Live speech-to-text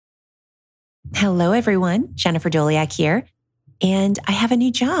Hello, everyone. Jennifer Doliak here. And I have a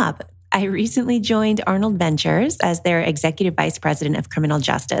new job. I recently joined Arnold Ventures as their Executive Vice President of Criminal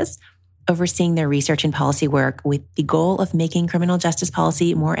Justice, overseeing their research and policy work with the goal of making criminal justice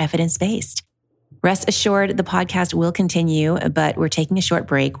policy more evidence-based. Rest assured, the podcast will continue, but we're taking a short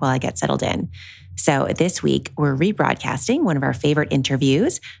break while I get settled in. So this week, we're rebroadcasting one of our favorite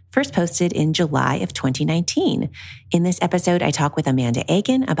interviews, first posted in July of 2019. In this episode, I talk with Amanda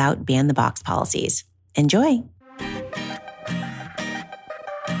Agan about ban-the-box policies. Enjoy.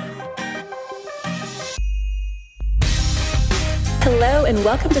 Hello, and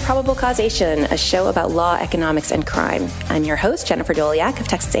welcome to Probable Causation, a show about law, economics, and crime. I'm your host, Jennifer Doliak of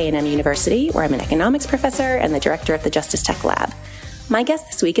Texas A&M University, where I'm an economics professor and the director of the Justice Tech Lab. My guest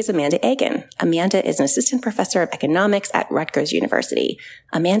this week is Amanda Agan. Amanda is an assistant professor of economics at Rutgers University.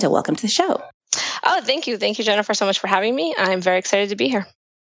 Amanda, welcome to the show. Oh, thank you. Thank you, Jennifer, so much for having me. I'm very excited to be here.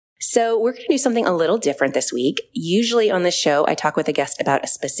 So we're going to do something a little different this week. Usually on this show, I talk with a guest about a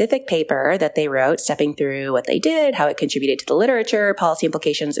specific paper that they wrote, stepping through what they did, how it contributed to the literature, policy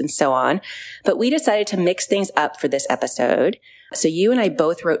implications, and so on. But we decided to mix things up for this episode. So you and I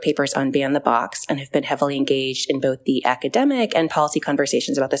both wrote papers on Ban the Box and have been heavily engaged in both the academic and policy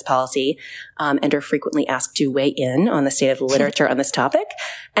conversations about this policy, and are frequently asked to weigh in on the state of the literature on this topic.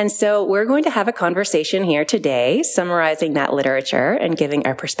 And so we're going to have a conversation here today, summarizing that literature and giving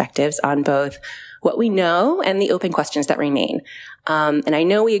our perspectives on both what we know and the open questions that remain. And I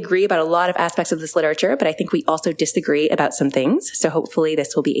know we agree about a lot of aspects of this literature, but I think we also disagree about some things. So hopefully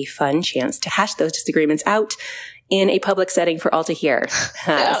this will be a fun chance to hash those disagreements out in a public setting for all to hear.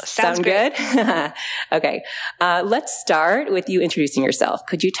 Sound good? Okay. Let's start with you introducing yourself.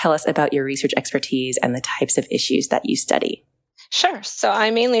 Could you tell us about your research expertise and the types of issues that you study? Sure. So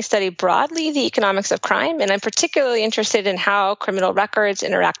I mainly study broadly the economics of crime, and I'm particularly interested in how criminal records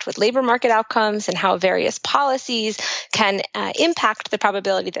interact with labor market outcomes and how various policies can impact the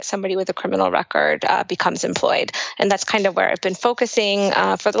probability that somebody with a criminal record becomes employed. And that's kind of where I've been focusing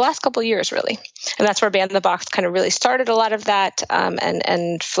for the last couple of years, really. And that's where Ban the Box kind of really started a lot of that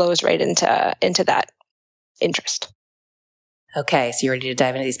and flows right into that interest. Okay. So you ready to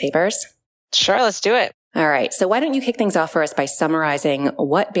dive into these papers? Sure. Let's do it. All right. So why don't you kick things off for us by summarizing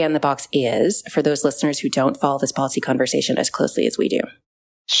what Ban the Box is for those listeners who don't follow this policy conversation as closely as we do?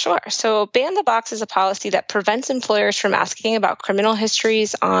 Sure. So Ban the Box is a policy that prevents employers from asking about criminal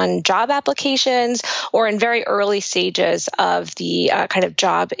histories on job applications or in very early stages of the kind of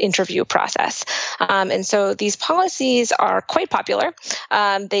job interview process. And so these policies are quite popular.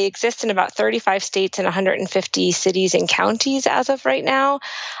 They exist in about 35 states and 150 cities and counties as of right now.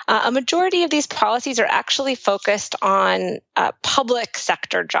 A majority of these policies are actually focused on public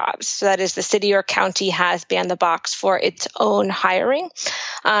sector jobs. So that is, the city or county has Ban the Box for its own hiring.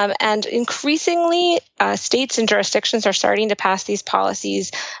 And increasingly, states and jurisdictions are starting to pass these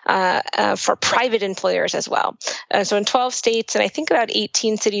policies for private employers as well. So in 12 states, and I think about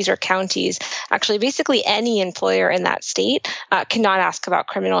 18 cities or counties, actually basically any employer in that state cannot ask about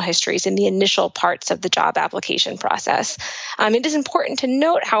criminal histories in the initial parts of the job application process. It is important to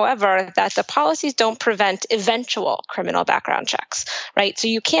note, however, that the policies don't prevent eventual criminal background checks, right? So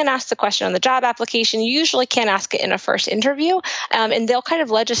you can ask the question on the job application. You usually can't ask it in a first interview, and they'll kind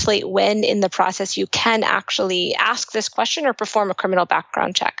of legislate when in the process you can actually ask this question or perform a criminal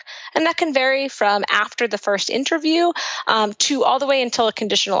background check. And that can vary from after the first interview to all the way until a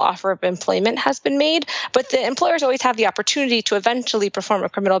conditional offer of employment has been made. But the employers always have the opportunity to eventually perform a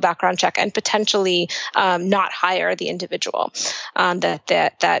criminal background check and potentially not hire the individual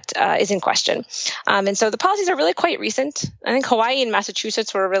that is in question. And so the policies are really quite recent. I think Hawaii and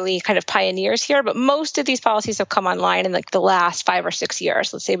Massachusetts were really kind of pioneers here, but most of these policies have come online in like the last 5 or 6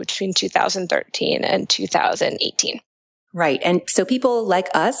 years, let's say between 2013 and 2018. Right. And so people like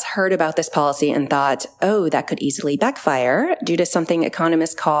us heard about this policy and thought, oh, that could easily backfire due to something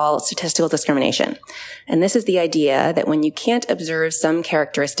economists call statistical discrimination. And this is the idea that when you can't observe some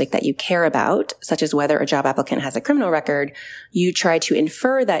characteristic that you care about, such as whether a job applicant has a criminal record, you try to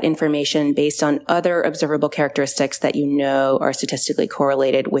infer that information based on other observable characteristics that you know are statistically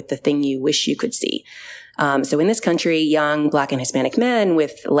correlated with the thing you wish you could see. So in this country, young Black and Hispanic men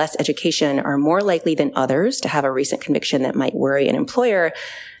with less education are more likely than others to have a recent conviction that might worry an employer.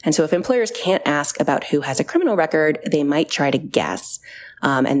 And so if employers can't ask about who has a criminal record, they might try to guess.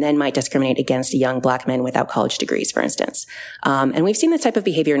 And then might discriminate against young Black men without college degrees, for instance. And we've seen this type of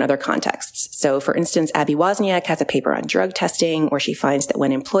behavior in other contexts. So, for instance, Abby Wozniak has a paper on drug testing where she finds that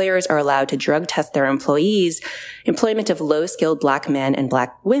when employers are allowed to drug test their employees, employment of low-skilled Black men and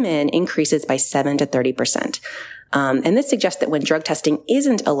Black women increases by 7 to 30%. And this suggests that when drug testing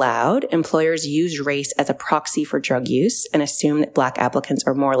isn't allowed, employers use race as a proxy for drug use and assume that Black applicants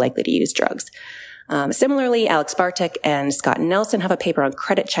are more likely to use drugs. Similarly, Alex Bartek and Scott Nelson have a paper on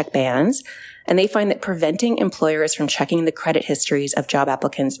credit check bans, and they find that preventing employers from checking the credit histories of job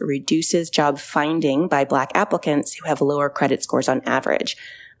applicants reduces job finding by Black applicants who have lower credit scores on average.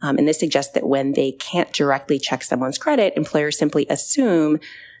 And this suggests that when they can't directly check someone's credit, employers simply assume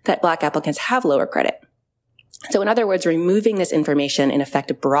that Black applicants have lower credit. So in other words, removing this information in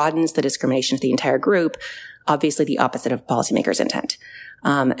effect broadens the discrimination to the entire group, obviously the opposite of policymakers' intent.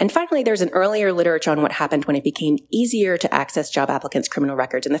 And finally, there's an earlier literature on what happened when it became easier to access job applicants' criminal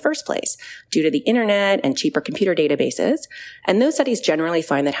records in the first place due to the internet and cheaper computer databases. And those studies generally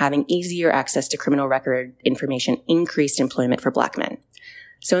find that having easier access to criminal record information increased employment for Black men.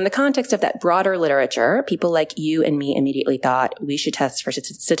 So in the context of that broader literature, people like you and me immediately thought we should test for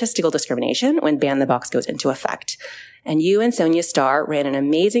statistical discrimination when Ban the Box goes into effect. And you and Sonia Starr ran an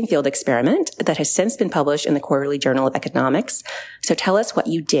amazing field experiment that has since been published in the Quarterly Journal of Economics. So tell us what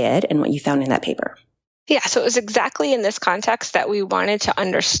you did and what you found in that paper. Yeah, so it was exactly in this context that we wanted to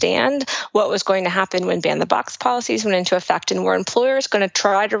understand what was going to happen when Ban the Box policies went into effect, and were employers going to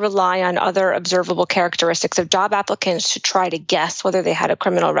try to rely on other observable characteristics of job applicants to try to guess whether they had a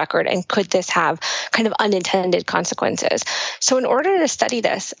criminal record, and could this have kind of unintended consequences. So in order to study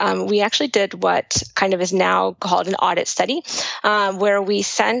this, we actually did what kind of is now called an audit study, where we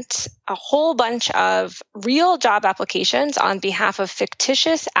sent a whole bunch of real job applications on behalf of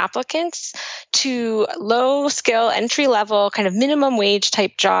fictitious applicants to low skill, entry level, kind of minimum wage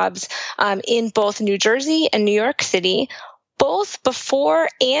type jobs in both New Jersey and New York City, both before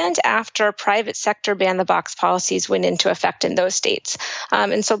and after private sector Ban the Box policies went into effect in those states.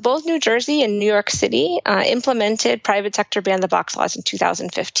 And so both New Jersey and New York City implemented private sector Ban the Box laws in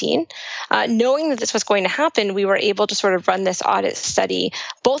 2015. Knowing that this was going to happen, we were able to sort of run this audit study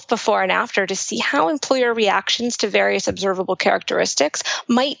both before and after to see how employer reactions to various observable characteristics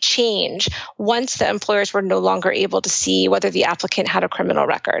might change once the employers were no longer able to see whether the applicant had a criminal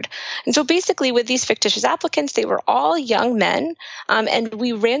record. And so basically with these fictitious applicants, they were all young men. And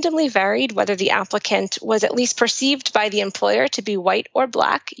we randomly varied whether the applicant was at least perceived by the employer to be white or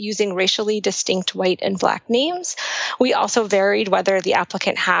Black, using racially distinct white and Black names. We also varied whether the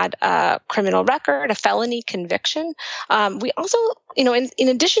applicant had a criminal record, a felony conviction. We also, in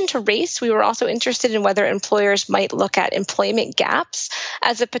addition to race, we were also interested in whether employers might look at employment gaps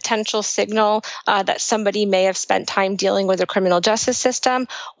as a potential signal that somebody may have spent time dealing with the criminal justice system,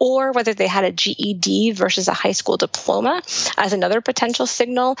 or whether they had a GED versus a high school diploma as another potential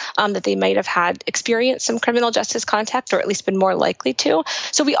signal that they might have had experienced some criminal justice contact, or at least been more likely to.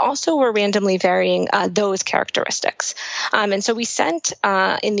 So we also were randomly varying those characteristics. And so we sent,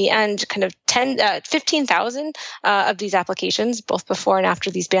 in the end, kind of 15,000 of these applications, both before and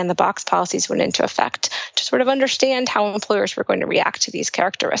after these Ban the Box policies went into effect, to sort of understand how employers were going to react to these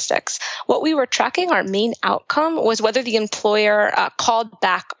characteristics. What we were tracking, our main outcome, was whether the employer called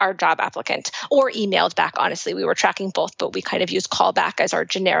back our job applicant or emailed back. Honestly, we were tracking both, but we kind of used callback as our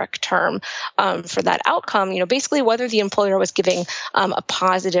generic term for that outcome. Basically whether the employer was giving a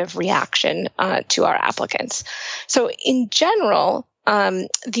positive reaction to our applicants. So in general, somewhere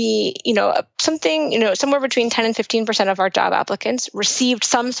between 10 and 15% of our job applicants received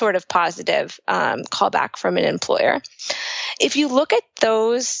some sort of positive callback from an employer. If you look at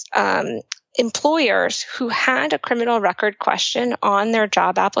those employers who had a criminal record question on their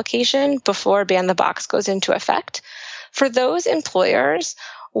job application before Ban the Box goes into effect, for those employers,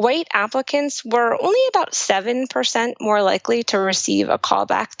 white applicants were only about 7% more likely to receive a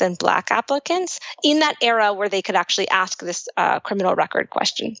callback than Black applicants in that era where they could actually ask this criminal record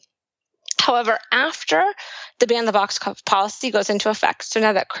question. However, after the Ban the Box policy goes into effect, so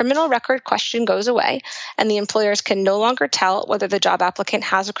now that criminal record question goes away and the employers can no longer tell whether the job applicant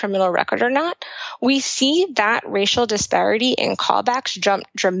has a criminal record or not, we see that racial disparity in callbacks jump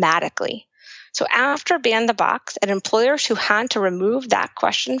dramatically. So after Ban the Box, and employers who had to remove that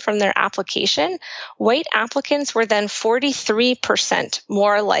question from their application, white applicants were then 43%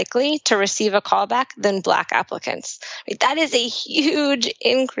 more likely to receive a callback than Black applicants. That is a huge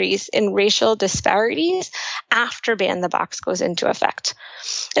increase in racial disparities after Ban the Box goes into effect.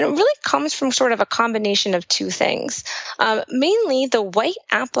 And it really comes from sort of a combination of two things. Mainly the white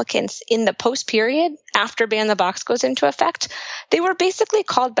applicants in the post period after Ban the Box goes into effect, they were basically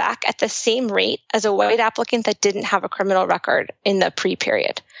called back at the same rate as a white applicant that didn't have a criminal record in the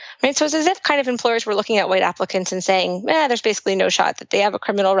pre-period. Right? So it's as if kind of employers were looking at white applicants and saying, there's basically no shot that they have a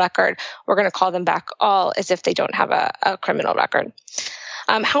criminal record. We're going to call them back all as if they don't have a criminal record.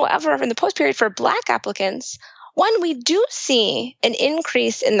 However, in the post period for Black applicants, One, we do see an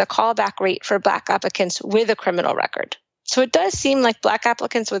increase in the callback rate for Black applicants with a criminal record. So it does seem like Black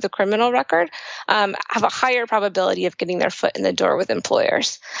applicants with a criminal record have a higher probability of getting their foot in the door with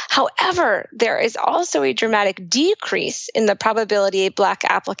employers. However, there is also a dramatic decrease in the probability a Black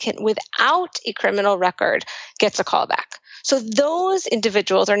applicant without a criminal record gets a callback. So those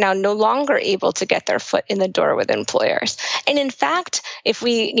individuals are now no longer able to get their foot in the door with employers. And in fact, if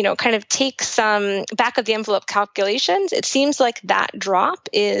we, kind of take some back of the envelope calculations, it seems like that drop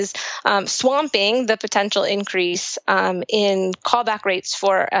is swamping the potential increase in callback rates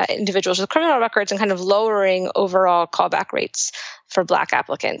for individuals with criminal records and kind of lowering overall callback rates for Black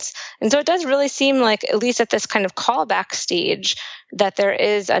applicants. And so it does really seem like, at least at this kind of callback stage, that there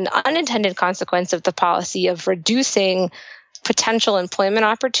is an unintended consequence of the policy of reducing potential employment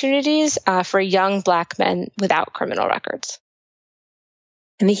opportunities for young Black men without criminal records.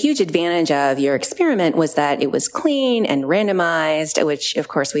 And the huge advantage of your experiment was that it was clean and randomized, which of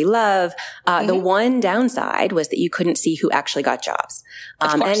course we love. The one downside was that you couldn't see who actually got jobs.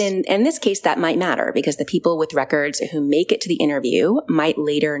 And in this case, that might matter because the people with records who make it to the interview might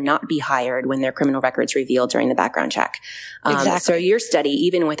later not be hired when their criminal records revealed during the background check. Exactly. So your study,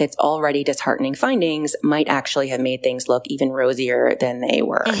 even with its already disheartening findings, might actually have made things look even rosier than they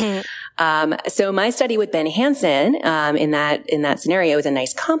were. So my study with Ben Hansen in that scenario is a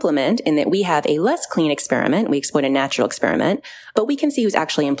nice complement in that we have a less clean experiment. We exploit a natural experiment, but we can see who's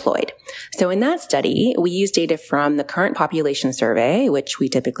actually employed. So in that study, we used data from the Current Population Survey, which we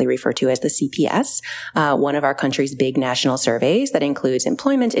typically refer to as the CPS, one of our country's big national surveys that includes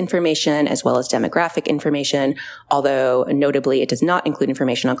employment information as well as demographic information, although notably it does not include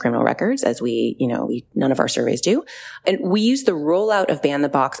information on criminal records, as none of our surveys do. And we use the rollout of Ban the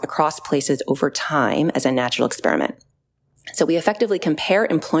Box across places over time as a natural experiment. So we effectively compare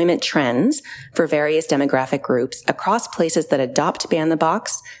employment trends for various demographic groups across places that adopt Ban the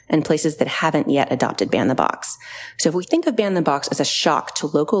Box and places that haven't yet adopted Ban the Box. So if we think of Ban the Box as a shock to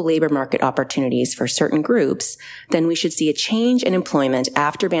local labor market opportunities for certain groups, then we should see a change in employment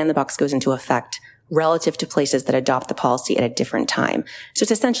after Ban the Box goes into effect relative to places that adopt the policy at a different time. So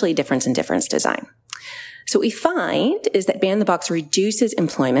it's essentially difference in difference design. So what we find is that Ban the Box reduces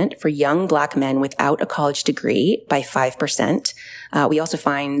employment for young Black men without a college degree by 5%. We also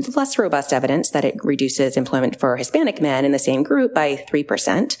find less robust evidence that it reduces employment for Hispanic men in the same group by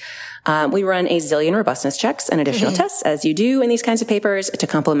 3%. We run a zillion robustness checks and additional tests, as you do in these kinds of papers, to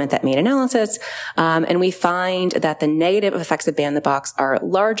complement that meta-analysis. And we find that the negative effects of Ban the Box are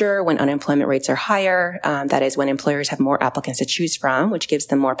larger when unemployment rates are higher. That is, when employers have more applicants to choose from, which gives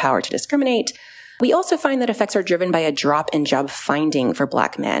them more power to discriminate. We also find that effects are driven by a drop in job finding for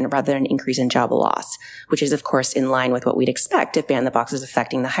Black men rather than an increase in job loss, which is, of course, in line with what we'd expect if Ban the Box is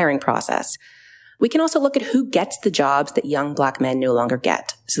affecting the hiring process. We can also look at who gets the jobs that young Black men no longer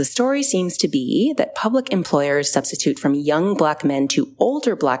get. So the story seems to be that public employers substitute from young Black men to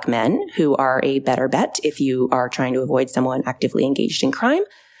older Black men, who are a better bet if you are trying to avoid someone actively engaged in crime.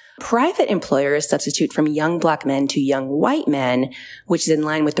 Private employers substitute from young Black men to young white men, which is in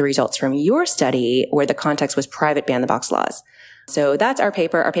line with the results from your study, where the context was private Ban the Box laws. So that's our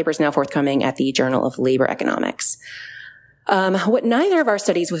paper. Our paper is now forthcoming at the Journal of Labor Economics. What neither of our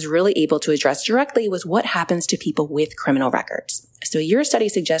studies was really able to address directly was what happens to people with criminal records. So your study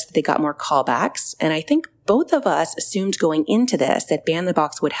suggests that they got more callbacks, and I think both of us assumed going into this that Ban the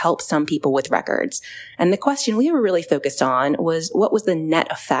Box would help some people with records. And the question we were really focused on was what was the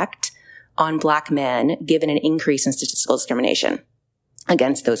net effect on Black men given an increase in statistical discrimination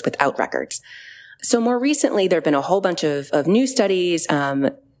against those without records. So more recently, there have been a whole bunch of new studies,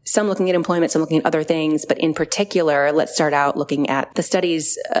 some looking at employment, some looking at other things. But in particular, let's start out looking at the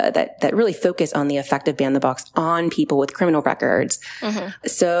studies that really focus on the effect of Ban the Box on people with criminal records.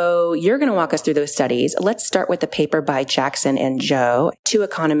 So you're going to walk us through those studies. Let's start with the paper by Jackson and Joe, two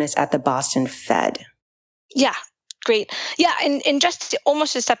economists at the Boston Fed. Yeah. Great. Yeah. And just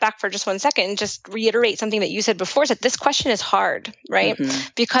almost to step back for just 1 second and just reiterate something that you said before, is that this question is hard, right?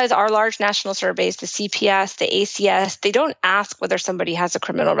 Because our large national surveys, the CPS, the ACS, they don't ask whether somebody has a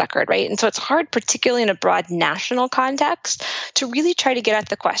criminal record, right? And so it's hard, particularly in a broad national context, to really try to get at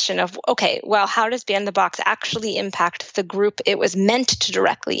the question of, okay, well, how does Ban the Box actually impact the group it was meant to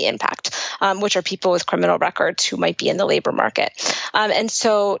directly impact, which are people with criminal records who might be in the labor market. And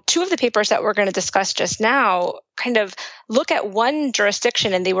so two of the papers that we're going to discuss just now kind of look at one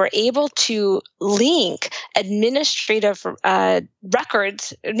jurisdiction, and they were able to link administrative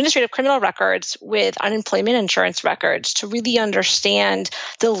criminal records with unemployment insurance records to really understand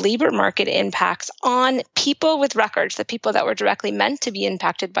the labor market impacts on people with records, the people that were directly meant to be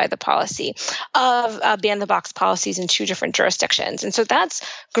impacted by the policy of ban-the-box policies in two different jurisdictions. And so that's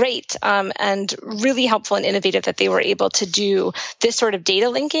great and really helpful and innovative that they were able to do this sort of data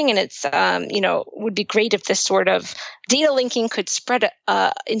linking. And it's, would be great if this sort of data linking could spread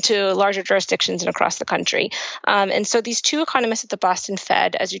into larger jurisdictions and across the country. And so these two economists at the Boston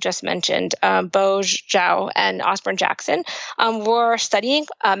Fed, as you just mentioned, Boj Zhao and Osborne Jackson, were studying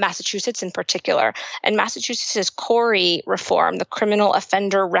Massachusetts in particular. And Massachusetts' CORI reform, the Criminal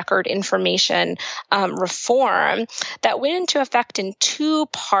Offender Record Information reform, that went into effect in two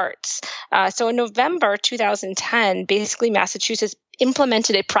parts. So in November 2010, basically Massachusetts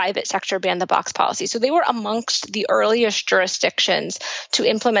implemented a private sector ban-the-box policy. So they were amongst the earliest jurisdictions to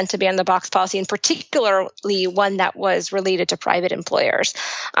implement a ban-the-box policy, and particularly one that was related to private employers.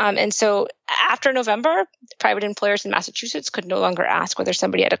 And so after November, private employers in Massachusetts could no longer ask whether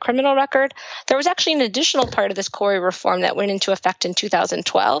somebody had a criminal record. There was actually an additional part of this CORI reform that went into effect in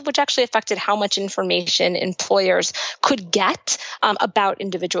 2012, which actually affected how much information employers could get about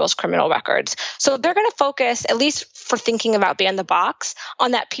individuals' criminal records. So they're going to focus, at least for thinking about ban-the-box,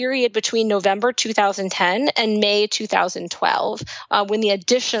 on that period between November 2010 and May 2012, when the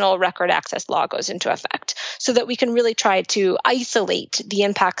additional record access law goes into effect, so that we can really try to isolate the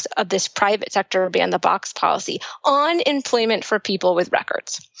impacts of this private sector ban-the-box policy on employment for people with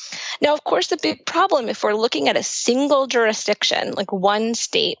records. Now, of course, the big problem, if we're looking at a single jurisdiction, like one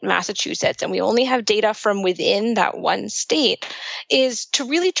state, Massachusetts, and we only have data from within that one state, is to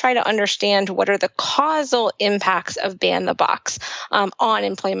really try to understand what are the causal impacts of ban-the-box on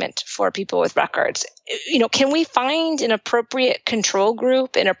employment for people with records. Can we find an appropriate control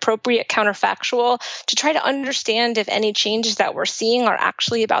group, an appropriate counterfactual to try to understand if any changes that we're seeing are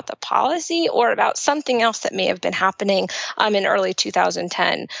actually about the policy or about something else that may have been happening in early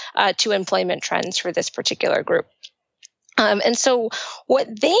 2010 to employment trends for this particular group? And so what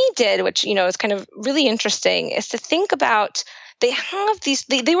they did, which, is kind of really interesting, is to think about they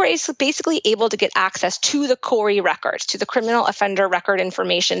were basically able to get access to the CORI records, to the Criminal Offender Record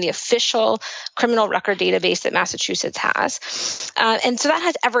Information, the official criminal record database that Massachusetts has. And so that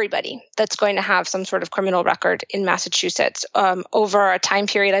has everybody that's going to have some sort of criminal record in Massachusetts over a time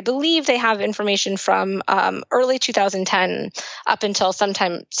period. I believe they have information from early 2010 up until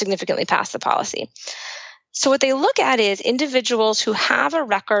sometime significantly past the policy. So what they look at is individuals who have a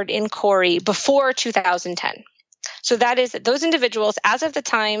record in CORI before 2010. So that is that those individuals, as of the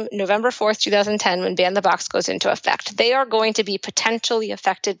time, November 4th, 2010, when ban-the-box goes into effect, they are going to be potentially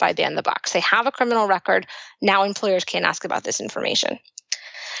affected by ban-the-box. They have a criminal record. Now employers can't ask about this information.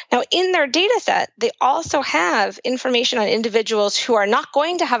 Now, in their data set, they also have information on individuals who are not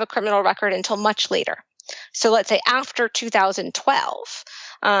going to have a criminal record until much later. So let's say after 2012,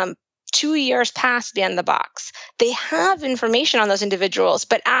 2 years past ban-the-box. They have information on those individuals,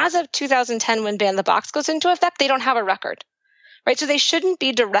 but as of 2010, when ban-the-box goes into effect, they don't have a record, right? So they shouldn't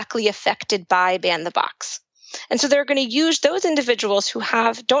be directly affected by ban-the-box. And so they're going to use those individuals who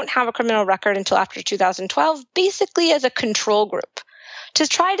don't have a criminal record until after 2012, basically as a control group, to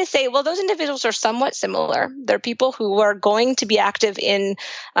try to say, well, those individuals are somewhat similar. They're people who are going to be active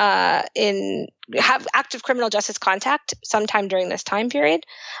have active criminal justice contact sometime during this time period,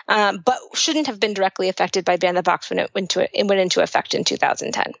 but shouldn't have been directly affected by ban-the-box when it went into effect in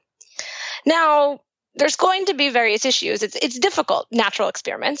 2010. Now, there's going to be various issues. It's difficult, natural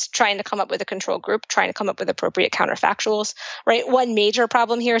experiments, trying to come up with a control group, trying to come up with appropriate counterfactuals, right? One major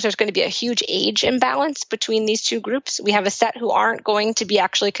problem here is there's going to be a huge age imbalance between these two groups. We have a set who aren't going to be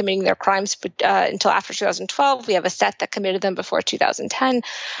actually committing their crimes until after 2012. We have a set that committed them before 2010.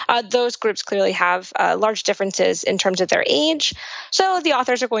 Those groups clearly have large differences in terms of their age. So the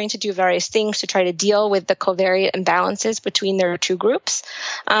authors are going to do various things to try to deal with the covariate imbalances between their two groups.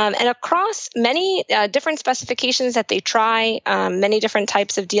 And across many different specifications that they try, many different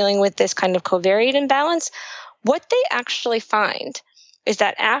types of dealing with this kind of covariate imbalance, what they actually find is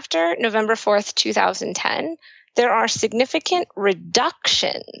that after November 4th, 2010, there are significant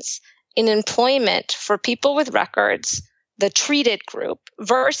reductions in employment for people with records, the treated group,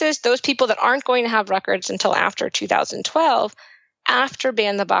 versus those people that aren't going to have records until after 2012, after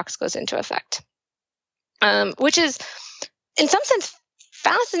ban-the-box goes into effect, which is, in some sense,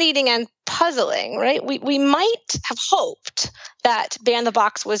 fascinating and puzzling, right? We might have hoped that ban the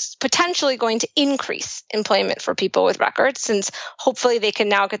box was potentially going to increase employment for people with records, since hopefully they can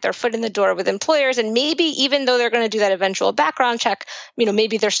now get their foot in the door with employers. And maybe even though they're going to do that eventual background check,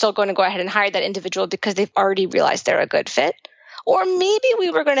 maybe they're still going to go ahead and hire that individual because they've already realized they're a good fit. Or maybe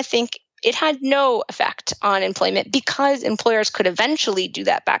we were going to think it had no effect on employment because employers could eventually do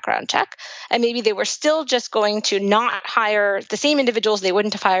that background check. And maybe they were still just going to not hire the same individuals they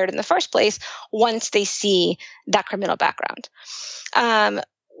wouldn't have hired in the first place once they see that criminal background.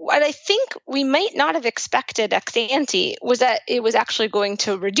 What I think we might not have expected ex ante was that it was actually going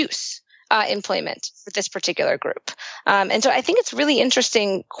to reduce employment for this particular group. And so I think it's a really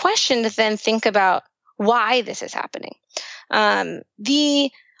interesting question to then think about why this is happening.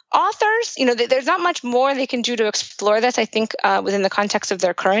 The authors, there's not much more they can do to explore this, I think, within the context of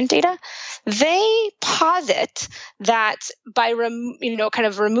their current data. They posit that by kind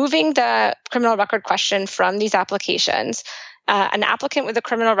of removing the criminal record question from these applications, an applicant with a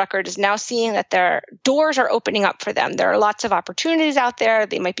criminal record is now seeing that their doors are opening up for them. There are lots of opportunities out there.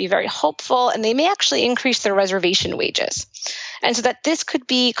 They might be very hopeful, and they may actually increase their reservation wages. And so that this could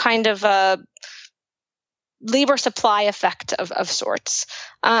be kind of a labor supply effect of sorts.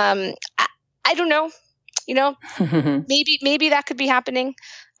 I don't know, maybe that could be happening.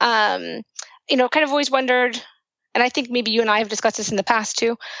 Kind of always wondered, and I think maybe you and I have discussed this in the past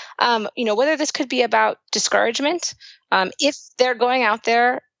too, whether this could be about discouragement. If they're going out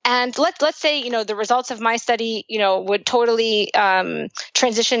there and let's say, the results of my study, would totally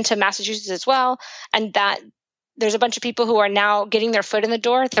transition to Massachusetts as well, and that there's a bunch of people who are now getting their foot in the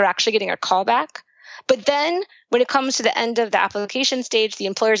door, they're actually getting a call back. But then when it comes to the end of the application stage, the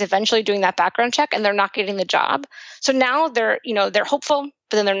employer is eventually doing that background check and they're not getting the job. So now they're hopeful,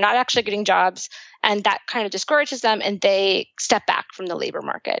 but then they're not actually getting jobs. And that kind of discourages them and they step back from the labor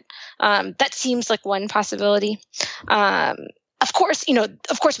market. That seems like one possibility. Of course,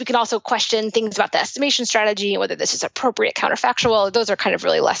 we can also question things about the estimation strategy, whether this is appropriate counterfactual. Those are kind of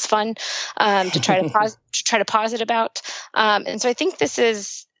really less fun to try to posit about. And so I think this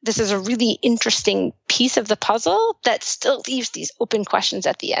is a really interesting piece of the puzzle that still leaves these open questions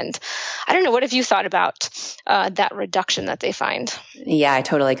at the end. I don't know. What have you thought about that reduction that they find? Yeah, I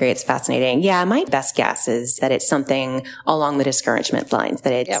totally agree. It's fascinating. Yeah, my best guess is that it's something along the discouragement lines,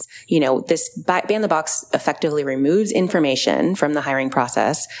 that it's, this ban the box effectively removes information from the hiring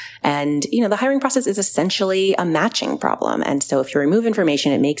process. And, the hiring process is essentially a matching problem. And so if you remove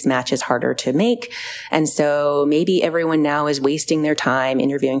information, it makes matches harder to make. And so maybe everyone now is wasting their time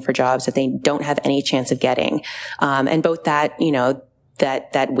interviewing for jobs that they don't have any chance of getting. And both that,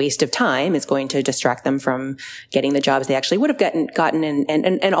 that waste of time is going to distract them from getting the jobs they actually would have gotten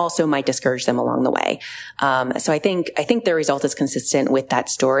and also might discourage them along the way. So I think the result is consistent with that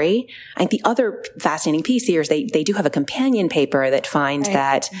story. I think the other fascinating piece here is they do have a companion paper that finds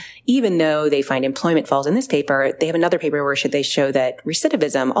that even though they find employment falls in this paper, they have another paper where they show that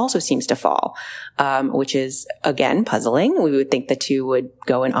recidivism also seems to fall, which is again puzzling. We would think the two would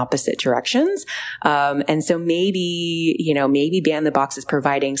go in opposite directions. And so maybe ban the box is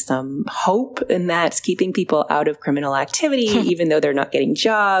providing some hope, and that's keeping people out of criminal activity, even though they're not getting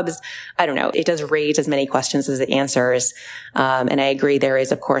jobs. I don't know. It does raise as many questions as it answers. And I agree. There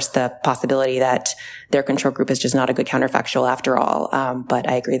is, of course, the possibility that their control group is just not a good counterfactual after all. But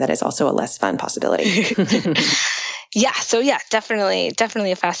I agree that is also a less fun possibility.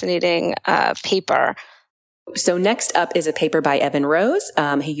 Definitely a fascinating paper. So next up is a paper by Evan Rose.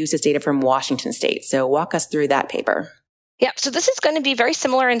 He uses data from Washington State. So walk us through that paper. Yeah, so this is going to be very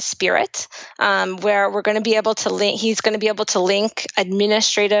similar in spirit, where we're going to be able to he's going to be able to link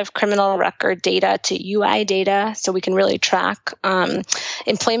administrative criminal record data to UI data, so we can really track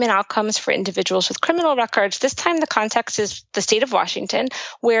employment outcomes for individuals with criminal records. This time the context is the state of Washington,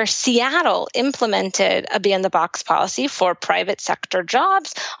 where Seattle implemented a ban the box policy for private sector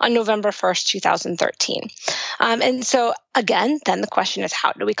jobs on November 1st, 2013. And so again, then the question is,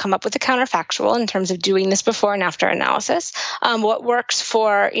 how do we come up with a counterfactual in terms of doing this before and after analysis? What works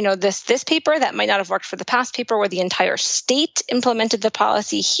for, this paper that might not have worked for the past paper where the entire state implemented the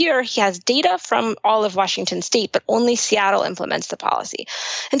policy. Here, he has data from all of Washington State, but only Seattle implements the policy.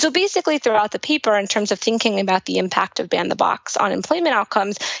 And so basically throughout the paper, in terms of thinking about the impact of ban the box on employment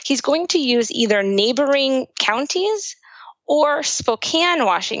outcomes, he's going to use either neighboring counties or Spokane,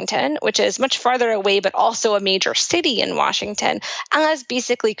 Washington, which is much farther away, but also a major city in Washington, as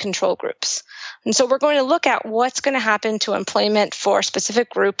basically control groups. And so we're going to look at what's going to happen to employment for specific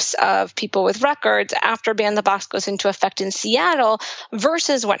groups of people with records after Ban the Box goes into effect in Seattle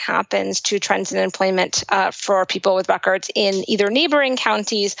versus what happens to trends in employment for people with records in either neighboring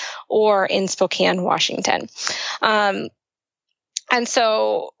counties or in Spokane, Washington. And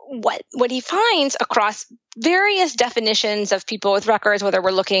so what he finds across various definitions of people with records, whether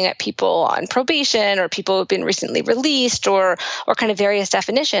we're looking at people on probation or people who've been recently released or kind of various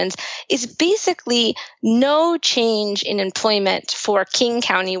definitions, is basically no change in employment for King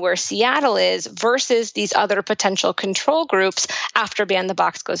County, where Seattle is, versus these other potential control groups after Ban the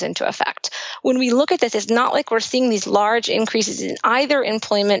Box goes into effect. When we look at this, it's not like we're seeing these large increases in either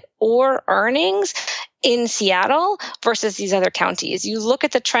employment or earnings in Seattle versus these other counties. You look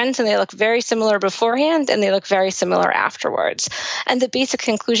at the trends and they look very similar beforehand and they look very similar afterwards. And the basic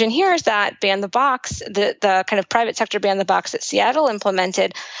conclusion here is that Ban the Box, the kind of private sector Ban the Box that Seattle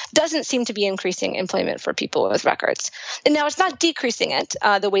implemented, doesn't seem to be increasing employment for people with records. And now it's not decreasing it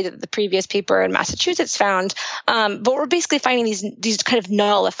the way that the previous paper in Massachusetts found, but we're basically finding these kind of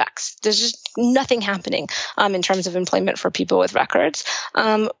null effects. There's just nothing happening in terms of employment for people with records.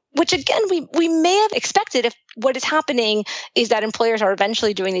 Which again, we may have expected if what is happening is that employers are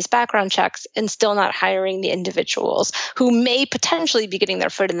eventually doing these background checks and still not hiring the individuals who may potentially be getting their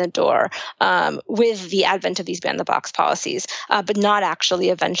foot in the door with the advent of these Ban the Box policies, but not actually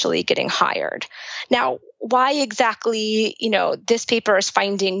eventually getting hired. Now, why exactly, this paper is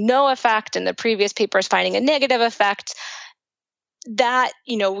finding no effect and the previous paper is finding a negative effect? That,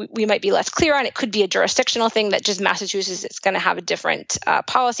 we might be less clear on. It could be a jurisdictional thing that just Massachusetts is going to have a different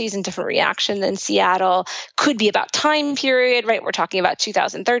policies and different reaction than Seattle. Could be about time period, right? We're talking about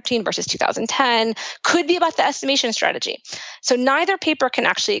 2013 versus 2010. Could be about the estimation strategy. So neither paper can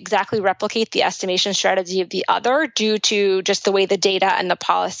actually exactly replicate the estimation strategy of the other due to just the way the data and the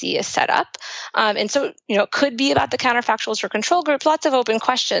policy is set up. And so, it could be about the counterfactuals for control groups, lots of open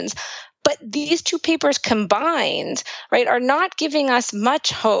questions. But these two papers combined, right, are not giving us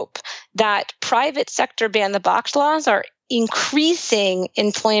much hope that private sector Ban the Box laws are increasing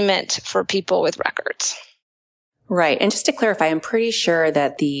employment for people with records. Right. And just to clarify, I'm pretty sure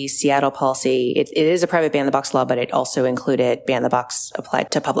that the Seattle policy, it is a private Ban the Box law, but it also included Ban the Box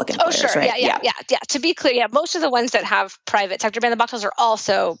applied to public employers, right? Yeah. To be clear, most of the ones that have private sector Ban the Boxes are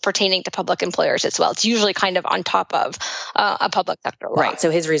also pertaining to public employers as well. It's usually kind of on top of a public sector law. Right. So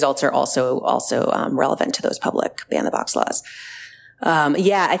his results are also relevant to those public Ban the Box laws.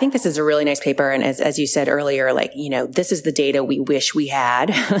 I think this is a really nice paper. And as you said earlier, this is the data we wish we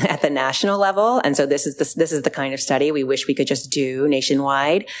had at the national level. And so this is the kind of study we wish we could just do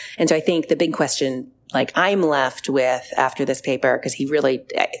nationwide. And so I think the big question I'm left with after this paper, because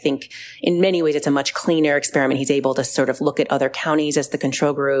I think in many ways it's a much cleaner experiment. He's able to sort of look at other counties as the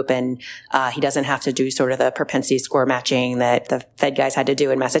control group, and he doesn't have to do sort of the propensity score matching that the Fed guys had to do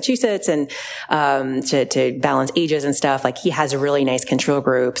in Massachusetts and to balance ages and stuff. He has really nice control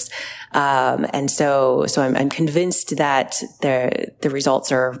groups. And so I'm convinced that the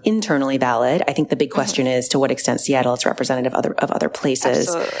results are internally valid. I think the big question is to what extent Seattle is representative of other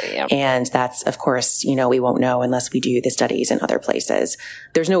places. Absolutely, yeah. And that's, of course, we won't know unless we do the studies in other places.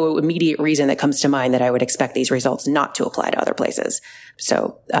 There's no immediate reason that comes to mind that I would expect these results not to apply to other places.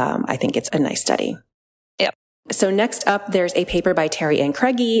 So, I think it's a nice study. Yep. So next up, there's a paper by Terry and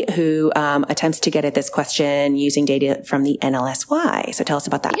Craigie who attempts to get at this question using data from the NLSY. So tell us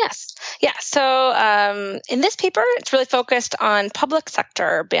about that. Yes. Yeah. So in this paper, it's really focused on public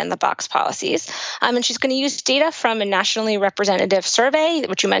sector Ban the Box policies. And she's going to use data from a nationally representative survey,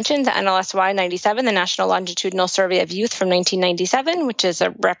 which you mentioned, the NLSY 97, the National Longitudinal Survey of Youth from 1997, which is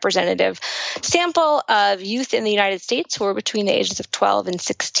a representative sample of youth in the United States who were between the ages of 12 and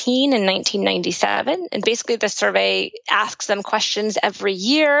 16 in 1997. And basically, the survey asks them questions every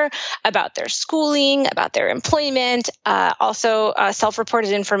year about their schooling, about their employment, also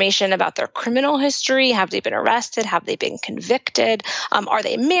self-reported information about their criminal history. Have they been arrested? Have they been convicted? Are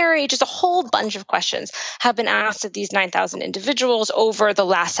they married? Just a whole bunch of questions have been asked of these 9,000 individuals over the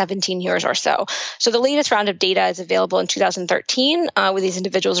last 17 years or so. So the latest round of data is available in 2013, where these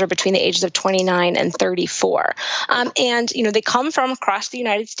individuals are between the ages of 29 and 34. And they come from across the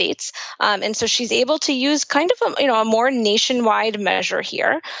United States. And so she's able to use kind of a more nationwide measure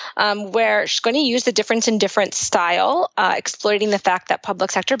here, where she's going to use the difference in different style, exploiting the fact that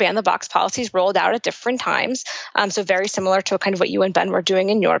public sector Ban the Box policies rolled out at different times. So very similar to kind of what you and Ben were doing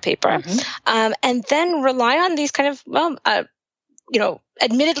in your paper. Mm-hmm. And then rely on these kind of,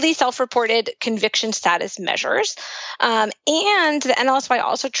 admittedly self-reported conviction status measures. And the NLSY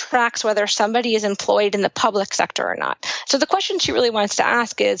also tracks whether somebody is employed in the public sector or not. So the question she really wants to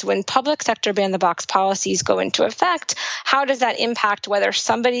ask is, when public sector ban-the-box policies go into effect, how does that impact whether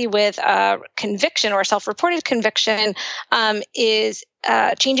somebody with a conviction or a self-reported conviction is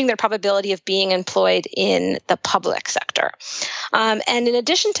changing their probability of being employed in the public sector. And in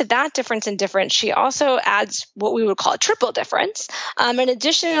addition to that difference in difference, she also adds what we would call a triple difference. And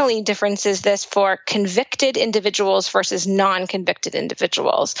additionally, differences this for convicted individuals versus non-convicted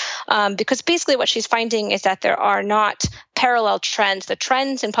individuals. Because basically what she's finding is that there are not parallel trends. The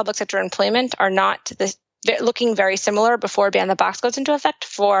trends in public sector employment are not looking very similar before ban the box goes into effect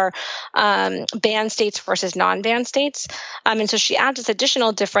for banned states versus non-banned states. And so she adds this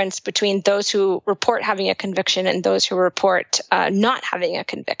additional difference between those who report having a conviction and those who report not having a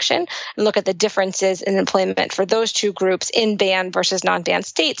conviction, and look at the differences in employment for those two groups in banned versus non-banned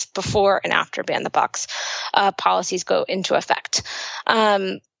states before and after ban the box policies go into effect.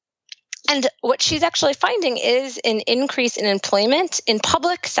 And what she's actually finding is an increase in employment, in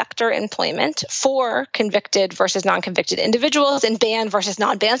public sector employment for convicted versus non-convicted individuals in banned versus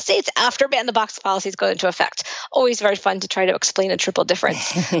non-banned states after ban-the-box policies go into effect. Always very fun to try to explain a triple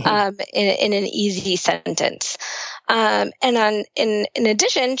difference in an easy sentence. And in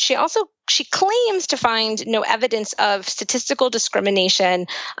addition, she claims to find no evidence of statistical discrimination,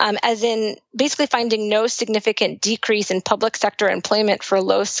 as in basically finding no significant decrease in public sector employment for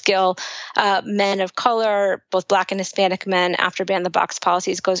low-skill men of color, both Black and Hispanic men, after ban-the-box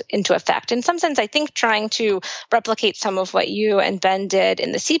policies goes into effect. In some sense, I think trying to replicate some of what you and Ben did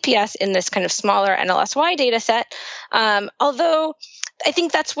in the CPS in this kind of smaller NLSY data set, although I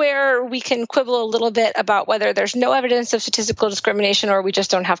think that's where we can quibble a little bit about whether there's no evidence of statistical discrimination or we just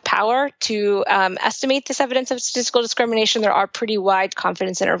don't have power to estimate this evidence of statistical discrimination. There are pretty wide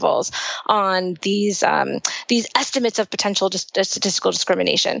confidence intervals on these estimates of potential statistical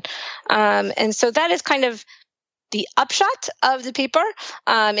discrimination. And so that is kind of the upshot of the paper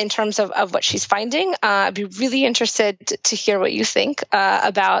in terms of what she's finding. I'd be really interested to hear what you think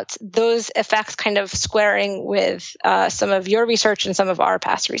about those effects kind of squaring with some of your research and some of our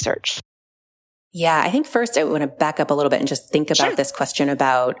past research. Yeah, I think first I want to back up a little bit and just think about this question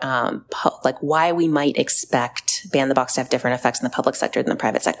about why we might expect ban-the-box to have different effects in the public sector than the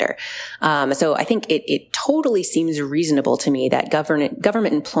private sector. So I think it totally seems reasonable to me that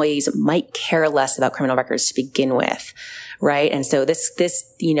government employees might care less about criminal records to begin with, right? And so this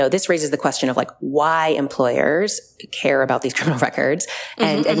raises the question of why employers care about these criminal records.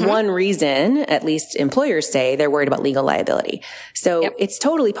 And one reason, at least employers say, they're worried about legal liability. So it's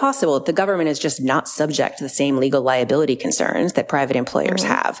totally possible that the government is just not subject to the same legal liability concerns that private employers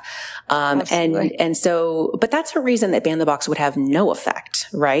have. And so, but that's a reason that ban-the-box would have no effect,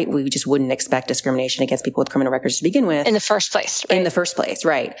 right? We just wouldn't expect discrimination against people with criminal records to begin with. In the first place, right? In the first place,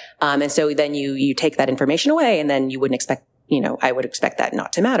 right. And so then you take that information away, and then you wouldn't expect, I would expect that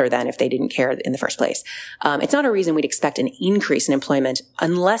not to matter then if they didn't care in the first place. It's not a reason we'd expect an increase in employment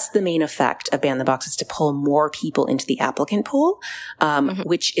unless the main effect of ban-the-box is to pull more people into the applicant pool,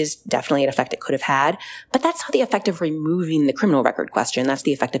 which is definitely an effect it could have had. But that's not the effect of removing the criminal record question. That's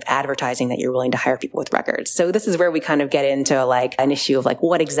the effect of advertising that you're willing to hire people with records. So this is where we kind of get into an issue of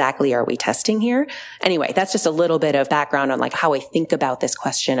what exactly are we testing here? Anyway, that's just a little bit of background on how I think about this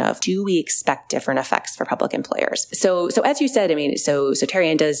question of, do we expect different effects for public employers? So as you said, so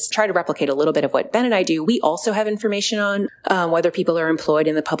Terry-Ann does try to replicate a little bit of what Ben and I do. We also have information on whether people are employed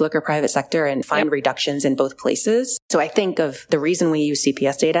in the public or private sector and find reductions in both places. So I think of the reason we use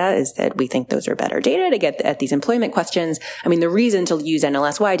CPS data is that we think those are better data to get at these employment questions. The reason to use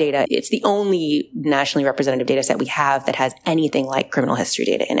NLSY data, it's the only nationally representative data set we have that has anything like criminal history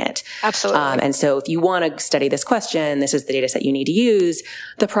data in it. Absolutely. And so if you want to study this question, this is the data set you need to use.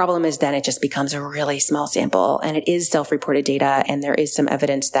 The problem is then it just becomes a really small sample, and it is self-reported data, and there is some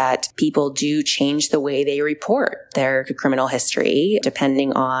evidence that people do change the way they report their criminal history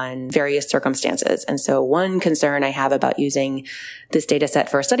depending on various circumstances. And so one concern I have about using this data set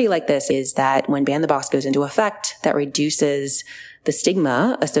for a study like this is that when ban-the-box goes into effect, that reduces the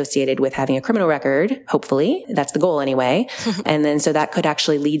stigma associated with having a criminal record. Hopefully, that's the goal anyway. And then so that could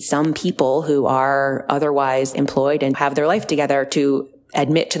actually lead some people who are otherwise employed and have their life together to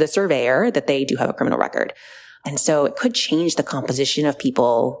admit to the surveyor that they do have a criminal record. And so it could change the composition of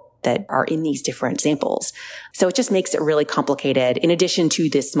people that are in these different samples. So it just makes it really complicated. In addition to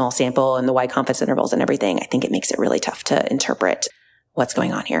this small sample and the wide confidence intervals and everything, I think it makes it really tough to interpret what's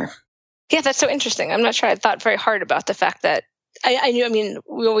going on here. Yeah, that's so interesting. I'm not sure I thought very hard about the fact that I mean,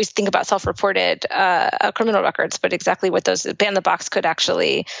 we always think about self-reported criminal records, but exactly what those ban the box could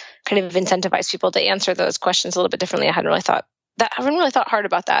actually kind of incentivize people to answer those questions a little bit differently. I hadn't really thought hard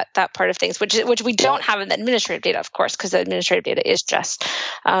about that part of things, which we don't have in the administrative data, of course, because the administrative data is just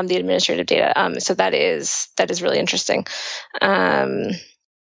the administrative data. So that is really interesting.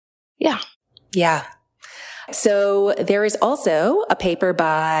 Yeah. So there is also a paper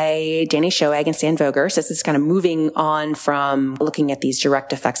by Danny Shoag and Stan Voger. So this is kind of moving on from looking at these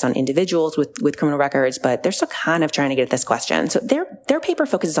direct effects on individuals with criminal records, but they're still kind of trying to get at this question. So their paper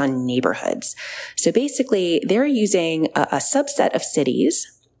focuses on neighborhoods. So basically they're using a subset of cities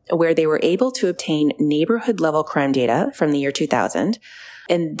where they were able to obtain neighborhood level crime data from the year 2000.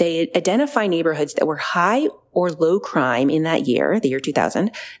 And they identify neighborhoods that were high or low crime in that year, the year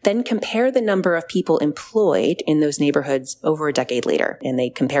 2000, then compare the number of people employed in those neighborhoods over a decade later. And they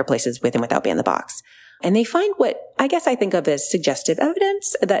compare places with and without Ban the Box. And they find what I guess I think of as suggestive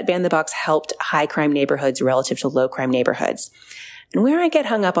evidence that Ban the Box helped high crime neighborhoods relative to low crime neighborhoods. And where I get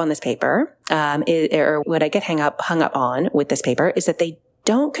hung up on this paper, or what I get hung up on with this paper is that they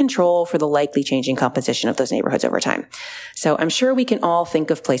don't control for the likely changing composition of those neighborhoods over time. So I'm sure we can all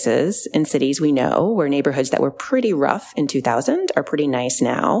think of places in cities we know where neighborhoods that were pretty rough in 2000 are pretty nice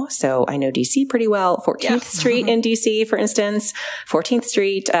now. So I know DC pretty well. 14th Street in DC, for instance, 14th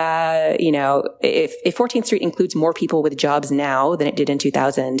Street, if 14th Street includes more people with jobs now than it did in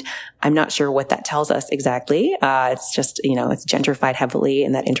 2000, I'm not sure what that tells us exactly. It's just, it's gentrified heavily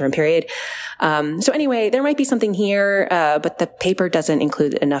in that interim period. So anyway, there might be something here, but the paper doesn't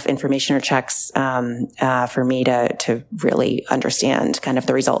include enough information or checks for me to really understand kind of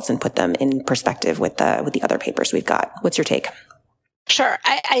the results and put them in perspective with the other papers we've got. What's your take? Sure.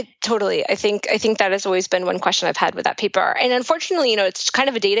 I totally. I think that has always been one question I've had with that paper. And unfortunately, it's kind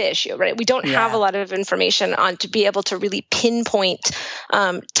of a data issue, right? We don't have a lot of information on to be able to really pinpoint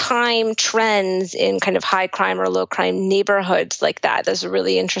time trends in kind of high crime or low crime neighborhoods like that. There's a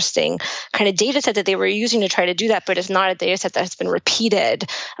really interesting kind of data set that they were using to try to do that, but it's not a data set that has been repeated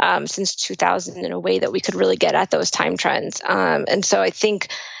since 2000 in a way that we could really get at those time trends. And so I think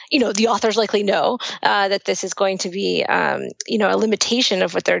the authors likely know that this is going to be, a limitation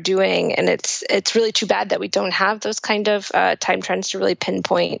of what they're doing, and it's really too bad that we don't have those kind of time trends to really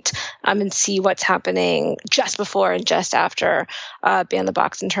pinpoint and see what's happening just before and just after Ban the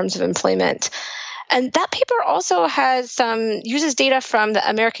Box in terms of employment. And that paper also uses data from the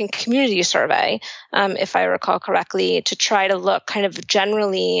American Community Survey, if I recall correctly, to try to look kind of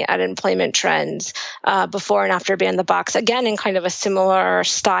generally at employment trends before and after Ban the Box, again, in kind of a similar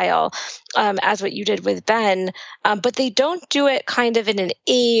style as what you did with Ben, but they don't do it kind of in an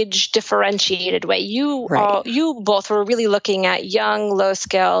age differentiated way. You both were really looking at young, low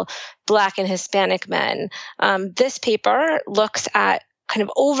skill, Black and Hispanic men. This paper looks at kind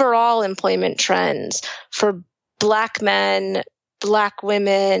of overall employment trends for Black men, Black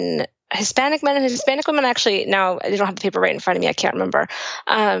women, Hispanic men, and Hispanic women. Actually, now I don't have the paper right in front of me. I can't remember.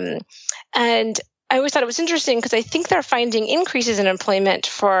 And I always thought it was interesting because I think they're finding increases in employment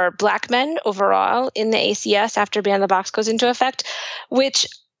for Black men overall in the ACS after Ban the Box goes into effect, which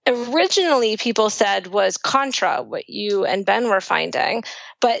originally people said was contra what you and Ben were finding.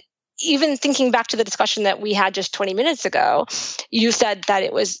 But even thinking back to the discussion that we had just 20 minutes ago, you said that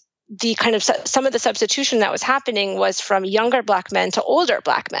it was the kind of some of the substitution that was happening was from younger Black men to older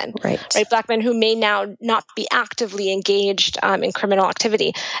Black men, right? Black men who may now not be actively engaged in criminal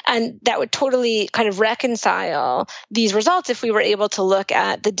activity. And that would totally kind of reconcile these results if we were able to look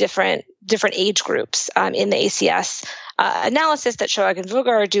at the different age groups in the ACS analysis that Shoag and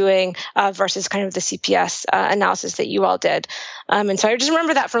Voger are doing versus kind of the CPS analysis that you all did. And so I just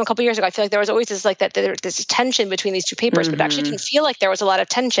remember that from a couple of years ago. I feel like there was always this tension between these two papers, but actually didn't feel like there was a lot of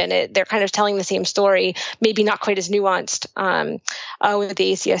tension. They're kind of telling the same story, maybe not quite as nuanced with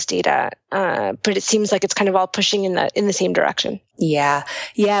the ACS data, but it seems like it's kind of all pushing in the same direction. Yeah.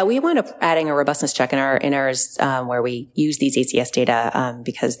 We wound up adding a robustness check in ours where we use these ACS data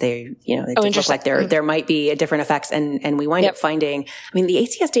because they look like there might be different effects, and we wind up finding. I mean, the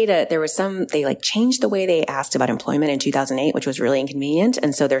ACS data, there was they changed the way they asked about employment in 2008, which was really inconvenient,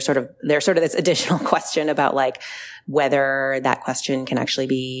 and so there's sort of this additional question about whether that question can actually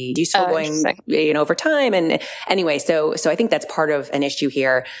be useful going over time. And anyway, so I think that's part of an issue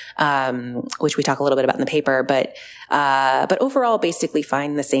here, which we talk a little bit about in the paper, but overall basically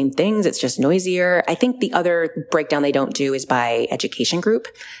find the same things. It's just noisier. I think the other breakdown they don't do is by education group.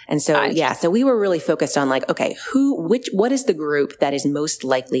 And so, so we were really focused on which what is the group that is most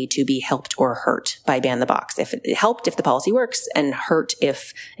likely to be helped or hurt by ban the box? If it helped if the policy works, and hurt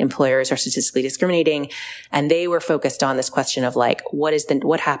if employers are statistically discriminating. And they were focused on this question of like,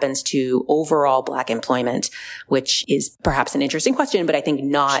 what happens to overall Black employment, which is perhaps an interesting question, but I think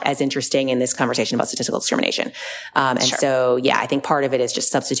not as interesting in this conversation about statistical discrimination. So, yeah, I think part of it is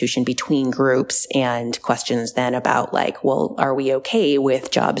just substitution between groups and questions then about like, well, are we okay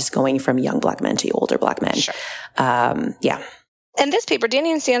with jobs going from young Black men to older Black men? Sure. Yeah. And this paper,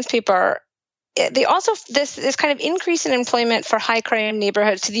 Danny and Stan's paper, they also, this kind of increase in employment for high crime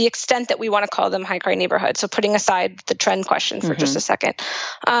neighborhoods, to the extent that we want to call them high crime neighborhoods, so putting aside the trend question for just a second,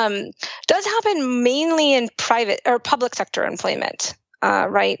 does happen mainly in private or public sector employment.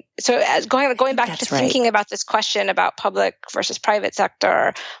 Right. So as going back to thinking about this question about public versus private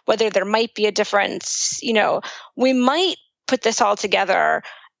sector, whether there might be a difference, we might put this all together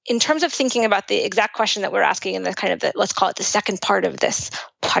in terms of thinking about the exact question that we're asking in the kind of let's call it the second part of this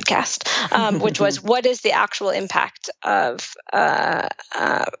podcast, which was, what is the actual impact of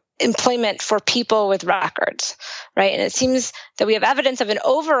employment for people with records, right? And it seems that we have evidence of an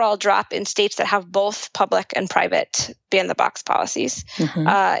overall drop in states that have both public and private ban the box policies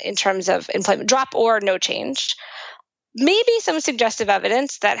in terms of employment drop or no change. Maybe some suggestive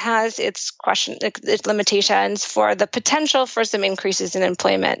evidence that has its limitations for the potential for some increases in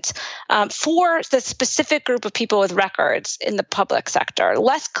employment for the specific group of people with records in the public sector.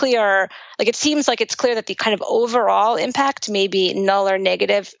 Less clear, it seems like it's clear that the kind of overall impact may be null or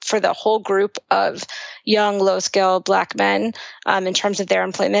negative for the whole group of young, low-skilled Black men in terms of their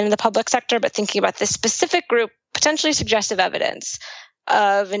employment in the public sector. But thinking about this specific group, potentially suggestive evidence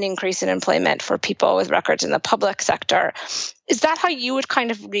of an increase in employment for people with records in the public sector. Is that how you would kind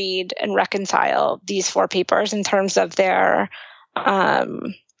of read and reconcile these four papers in terms of their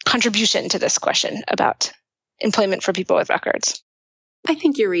contribution to this question about employment for people with records? I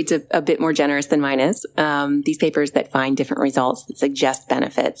think your read's a bit more generous than mine is. These papers that find different results that suggest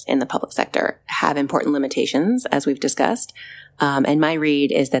benefits in the public sector have important limitations, as we've discussed. And my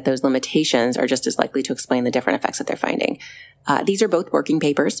read is that those limitations are just as likely to explain the different effects that they're finding. These are both working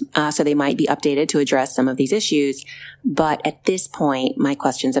papers, so they might be updated to address some of these issues. But at this point, my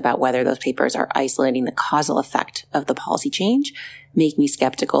questions about whether those papers are isolating the causal effect of the policy change make me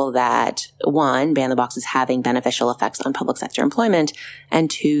skeptical that, one, ban the box is having beneficial effects on public sector employment,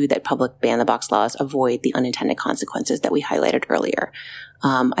 and two, that public ban the box laws avoid the unintended consequences that we highlighted earlier.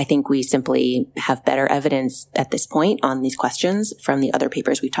 I think we simply have better evidence at this point on these questions from the other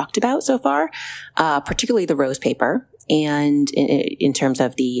papers we've talked about so far, particularly the Rose paper, and in terms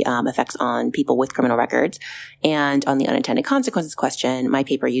of the effects on people with criminal records, and on the unintended consequences question, my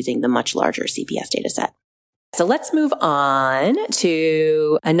paper using the much larger CPS data set. So let's move on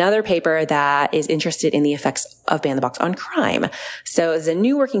to another paper that is interested in the effects of ban the box on crime. So it's a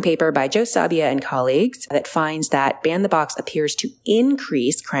new working paper by Joe Sabia and colleagues that finds that ban the box appears to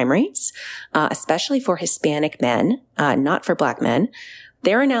increase crime rates, especially for Hispanic men, not for Black men.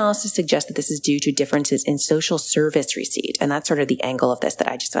 Their analysis suggests that this is due to differences in social service receipt. And that's sort of the angle of this that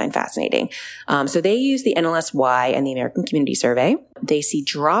I just find fascinating. So they use the NLSY and the American Community Survey. They see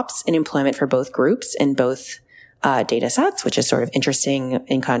drops in employment for both groups in both data sets, which is sort of interesting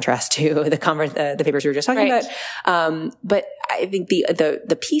in contrast to the papers we were just talking about. But I think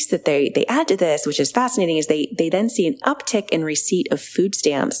the piece that they add to this, which is fascinating, is they then see an uptick in receipt of food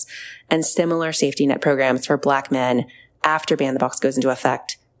stamps and similar safety net programs for Black men after ban the box goes into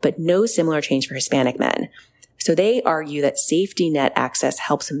effect, but no similar change for Hispanic men. So they argue that safety net access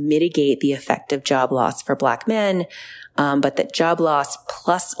helps mitigate the effect of job loss for Black men, but that job loss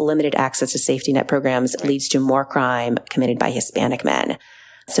plus limited access to safety net programs leads to more crime committed by Hispanic men.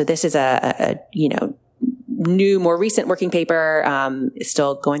 So this is a new, more recent working paper,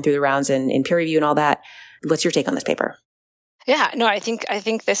 still going through the rounds in peer review and all that. What's your take on this paper? Yeah, no, I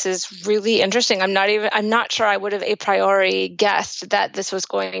think this is really interesting. I'm not sure I would have a priori guessed that this was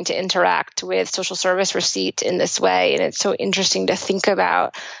going to interact with social service receipt in this way. And it's so interesting to think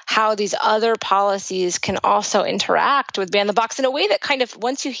about how these other policies can also interact with ban the box in a way that kind of,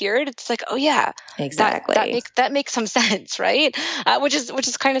 once you hear it, it's like, oh yeah, exactly. That makes some sense, right? Which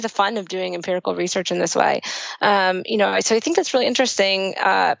is kind of the fun of doing empirical research in this way. So I think that's really interesting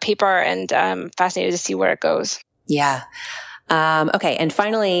paper, and fascinated to see where it goes. Yeah. Okay. And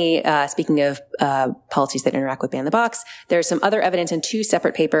finally, speaking of policies that interact with Ban the Box, there's some other evidence in 2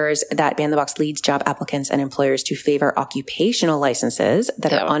 separate papers that Ban the Box leads job applicants and employers to favor occupational licenses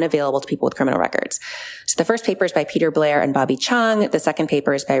that are unavailable to people with criminal records. So the first paper is by Peter Blair and Bobby Chung. The second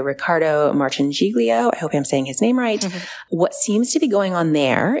paper is by Riccardo Marcingiglio. I hope I'm saying his name right. Mm-hmm. What seems to be going on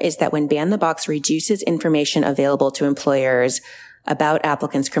there is that when Ban the Box reduces information available to employers about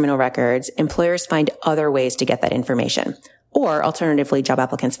applicants' criminal records, employers find other ways to get that information. Or alternatively, job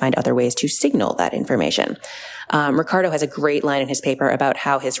applicants find other ways to signal that information. Ricardo has a great line in his paper about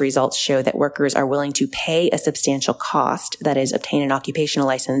how his results show that workers are willing to pay a substantial cost, that is, obtain an occupational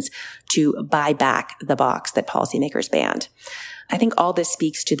license, to buy back the box that policymakers banned. I think all this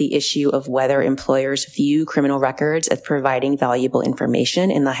speaks to the issue of whether employers view criminal records as providing valuable information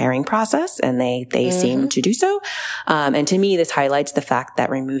in the hiring process, and they seem to do so. And to me, this highlights the fact that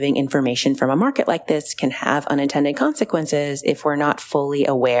removing information from a market like this can have unintended consequences if we're not fully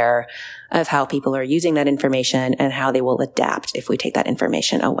aware of how people are using that information and how they will adapt if we take that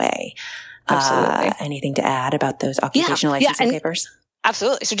information away. Absolutely. Anything to add about those occupational licensing papers?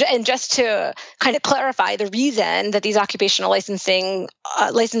 Absolutely. So, and just to kind of clarify, the reason that these occupational licensing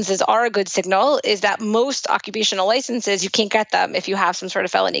licenses are a good signal is that most occupational licenses, you can't get them if you have some sort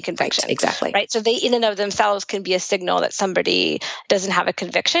of felony conviction. Right, exactly. Right. So they in and of themselves can be a signal that somebody doesn't have a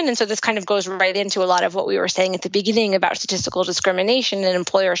conviction. And so this kind of goes right into a lot of what we were saying at the beginning about statistical discrimination and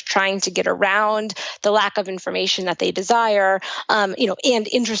employers trying to get around the lack of information that they desire. And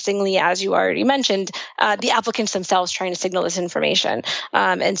interestingly, as you already mentioned, the applicants themselves trying to signal this information.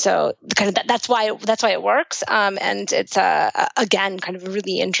 And so kind of that's why it works. And it's again kind of a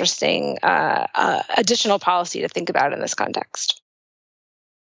really interesting additional policy to think about in this context.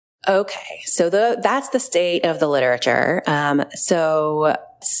 Okay, so that's the state of the literature. So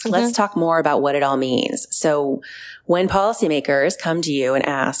let's talk more about what it all means. So when policymakers come to you and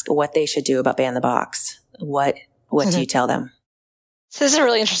ask what they should do about Ban the Box, what do you tell them? So this is a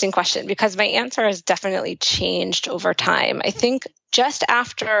really interesting question because my answer has definitely changed over time. I think just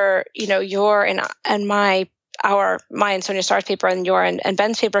after, your and my and Sonia Starr's paper and your and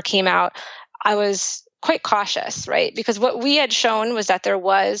Ben's paper came out, I was quite cautious, right? Because what we had shown was that there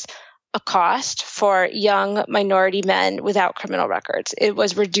was a cost for young minority men without criminal records. It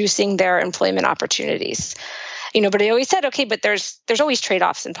was reducing their employment opportunities. But I always said, okay, but there's always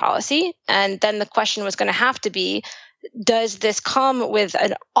trade-offs in policy. And then the question was going to have to be, does this come with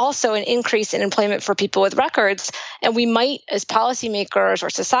also an increase in employment for people with records? And we might, as policymakers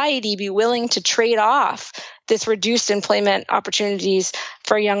or society, be willing to trade off this reduced employment opportunities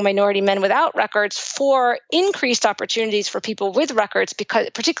for young minority men without records for increased opportunities for people with records,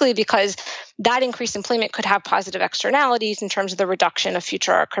 particularly because that increased employment could have positive externalities in terms of the reduction of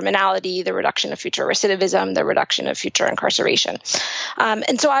future criminality, the reduction of future recidivism, the reduction of future incarceration.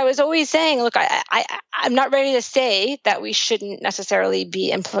 And so I was always saying, look, I'm not ready to say that we shouldn't necessarily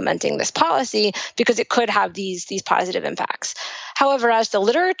be implementing this policy because it could have these positive impacts. However, as the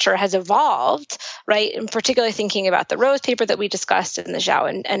literature has evolved, right, and particularly thinking about the Rose paper that we discussed and the Zhao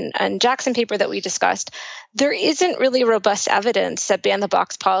and Jackson paper that we discussed, there isn't really robust evidence that Ban the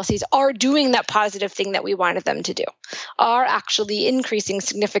Box policies are doing that positive thing that we wanted them to do, are actually increasing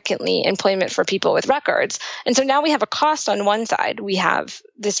significantly employment for people with records. And so now we have a cost on one side. We have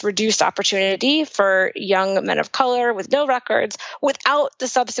this reduced opportunity for young men of color with no records without the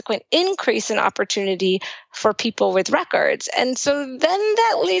subsequent increase in opportunity for people with records. And so then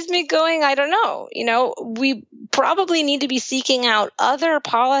that leaves me going, I don't know, we probably need to be seeking out other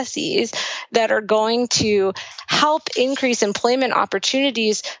policies that are going to help increase employment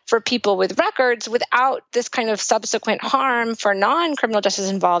opportunities for people with records without this kind of subsequent harm for non-criminal justice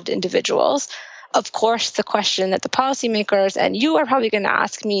involved individuals. Of course, the question that the policymakers and you are probably going to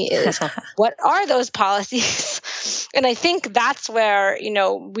ask me is, what are those policies? And I think that's where,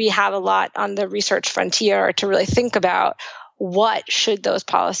 we have a lot on the research frontier to really think about what should those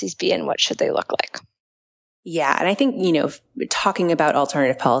policies be and what should they look like. Yeah. And I think, talking about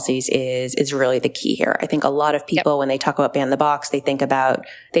alternative policies is really the key here. I think a lot of people, when they talk about Ban the Box, they think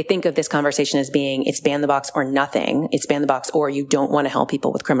of this conversation as being, it's Ban the Box or nothing. It's Ban the Box or you don't want to help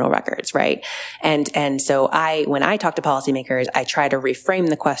people with criminal records, right? And so when I talk to policymakers, I try to reframe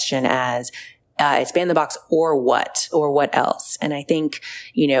the question as, it's Ban the Box or what else? And I think,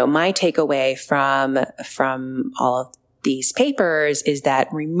 my takeaway from all of these papers is that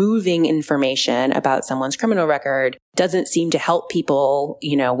removing information about someone's criminal record doesn't seem to help people,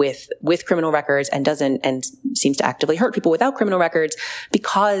 with criminal records and seems to actively hurt people without criminal records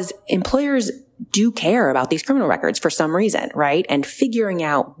because employers do care about these criminal records for some reason, right? And figuring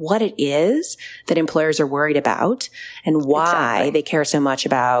out what it is that employers are worried about and why they care so much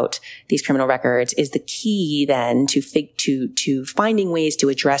about these criminal records is the key then to finding ways to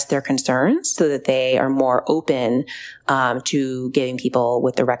address their concerns so that they are more open to giving people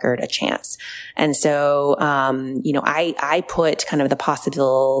with the record a chance. And so, I put kind of the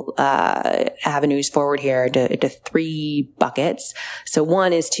possible avenues forward here to 3 buckets. So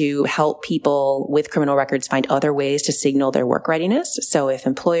one is to help people with criminal records find other ways to signal their work readiness. So if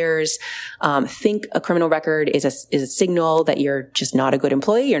employers think a criminal record is a signal that you're just not a good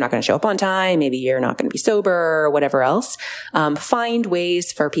employee, you're not going to show up on time, maybe you're not going to be sober or whatever else, find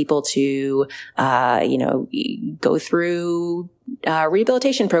ways for people to, go through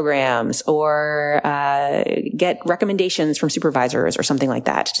rehabilitation programs or get recommendations from supervisors or something like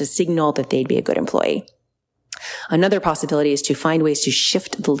that to signal that they'd be a good employee. Another possibility is to find ways to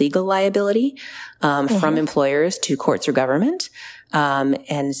shift the legal liability from employers to courts or government.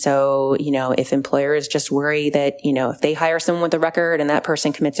 And so, if employers just worry that, if they hire someone with a record and that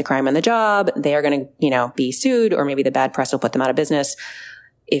person commits a crime on the job, they are going to, be sued, or maybe the bad press will put them out of business.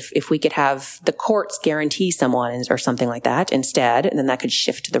 If we could have the courts guarantee someone or something like that instead, then that could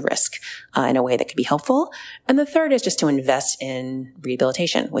shift the risk in a way that could be helpful. And the third is just to invest in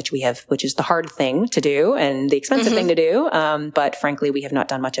rehabilitation, which is the hard thing to do and the expensive thing to do. But frankly, we have not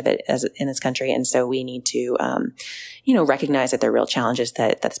done much of it in this country. And so we need to, recognize that there are real challenges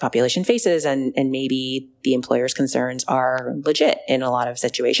that this population faces, and maybe the employer's concerns are legit in a lot of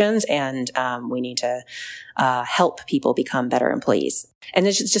situations. And we need to help people become better employees. And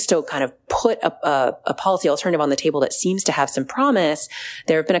it's just to kind of put a policy alternative on the table that seems to have some promise.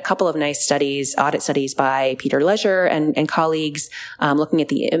 There have been a couple of nice audit studies by Peter Leisure and colleagues, looking at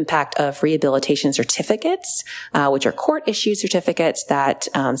the impact of rehabilitation certificates, which are court-issued certificates that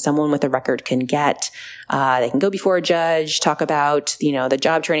someone with a record can get. They can go before a judge, talk about, the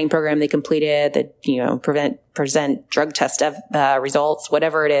job training program they completed, present drug test results,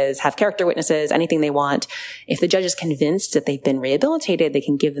 whatever it is, have character witnesses, anything they want. If the judge is convinced that they've been rehabilitated, they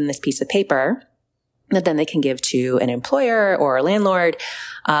can give them this piece of paper that then they can give to an employer or a landlord.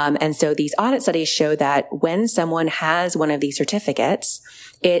 And so these audit studies show that when someone has one of these certificates,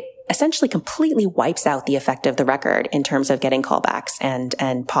 it essentially completely wipes out the effect of the record in terms of getting callbacks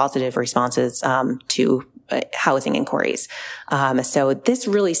and positive responses to housing inquiries. So this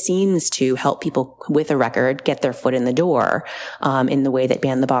really seems to help people with a record get their foot in the door in the way that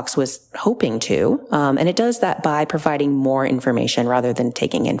Ban the Box was hoping to. And it does that by providing more information rather than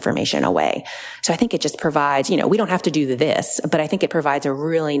taking information away. So I think it just provides, we don't have to do this, but I think it provides a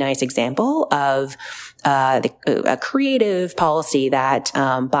really nice example of a creative policy that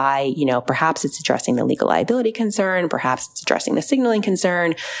perhaps it's addressing the legal liability concern, perhaps it's addressing the signaling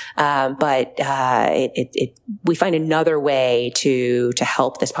concern, but we find another way to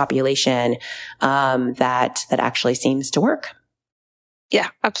help this population that actually seems to work. Yeah,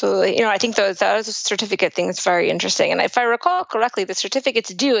 absolutely. I think that certificate thing is very interesting. And if I recall correctly, the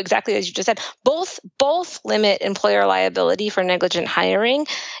certificates do exactly as you just said, both limit employer liability for negligent hiring,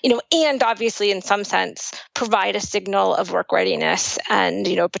 and obviously in some sense provide a signal of work readiness and,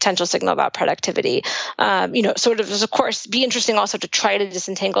 potential signal about productivity. Sort of course, be interesting also to try to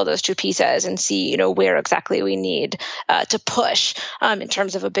disentangle those two pieces and see, where exactly we need to push in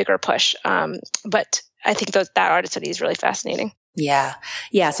terms of a bigger push. But I think that audit study is really fascinating. Yeah.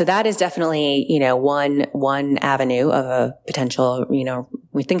 So that is definitely, one avenue of a potential,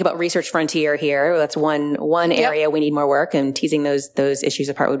 we think about research frontier here. That's one area we need more work, and teasing those issues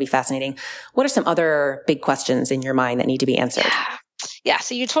apart would be fascinating. What are some other big questions in your mind that need to be answered? Yeah,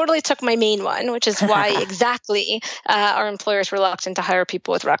 so you totally took my main one, which is why exactly are employers reluctant to hire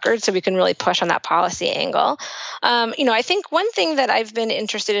people with records, so we can really push on that policy angle. I think one thing that I've been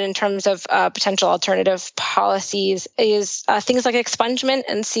interested in terms of potential alternative policies is things like expungement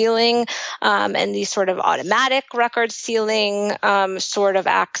and sealing, and these sort of automatic record sealing sort of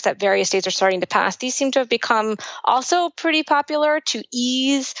acts that various states are starting to pass. These seem to have become also pretty popular to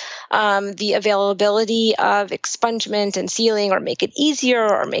ease the availability of expungement and sealing, or make it easier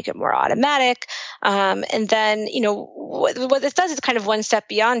or make it more automatic. And then, what this does is kind of one step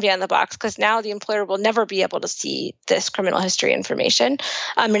beyond Ban the Box, because now the employer will never be able to see this criminal history information.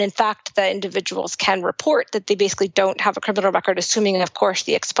 And in fact, the individuals can report that they basically don't have a criminal record, assuming, of course,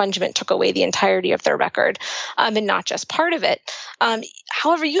 the expungement took away the entirety of their record, and not just part of it.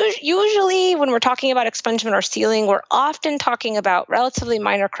 However, usually when we're talking about expungement or sealing, we're often talking about relatively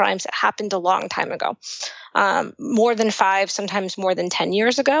minor crimes that happened a long time ago. more than 5, sometimes more than 10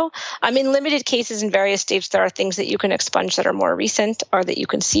 years ago. In limited cases in various states, there are things that you can expunge that are more recent or that you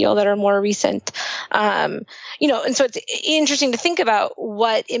can seal that are more recent. And so it's interesting to think about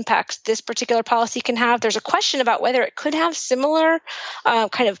what impacts this particular policy can have. There's a question about whether it could have similar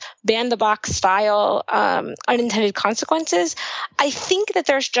kind of ban-the-box style unintended consequences. I think that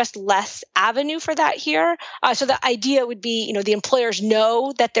there's just less avenue for that here. So the idea would be, the employers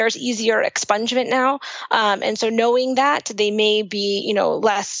know that there's easier expungement now. And so knowing that, they may be,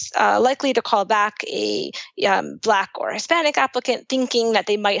 less likely to call back a Black or Hispanic applicant thinking that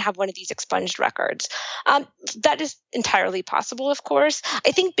they might have one of these expunged records. That is entirely possible, of course.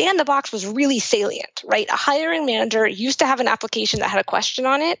 I think ban the box was really salient, right? A hiring manager used to have an application that had a question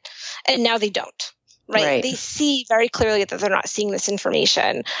on it, and now they don't. Right. They see very clearly that they're not seeing this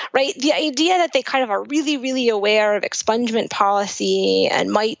information, right? The idea that they kind of are really, really aware of expungement policy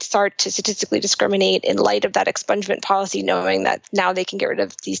and might start to statistically discriminate in light of that expungement policy, knowing that now they can get rid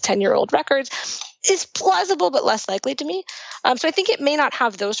of these 10-year-old records, is plausible but less likely to me. So I think it may not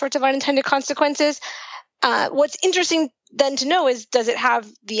have those sorts of unintended consequences. What's interesting then to know is, does it have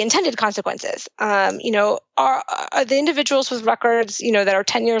the intended consequences? Are the individuals with records, that are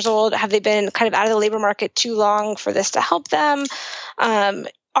 10 years old, have they been kind of out of the labor market too long for this to help them?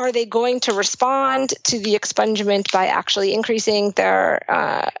 Are they going to respond to the expungement by actually increasing their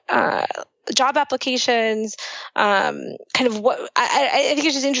job applications? I think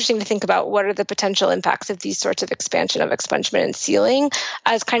it's just interesting to think about what are the potential impacts of these sorts of expansion of expungement and sealing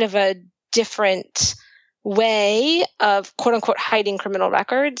as kind of a different way of quote unquote hiding criminal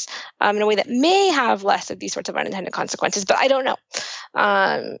records in a way that may have less of these sorts of unintended consequences, but I don't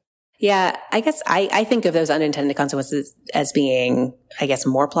know. Yeah, I guess I think of those unintended consequences as being, I guess,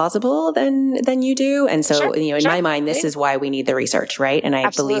 more plausible than you do. And so, in my mind, this is why we need the research, right? And I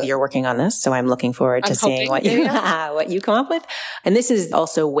believe you're working on this. So I'm looking forward to seeing what you come up with. And this is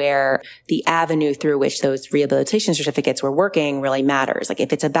also where the avenue through which those rehabilitation certificates were working really matters. Like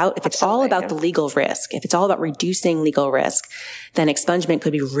if it's all about the legal risk, if it's all about reducing legal risk, then expungement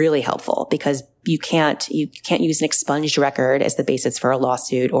could be really helpful because you can't use an expunged record as the basis for a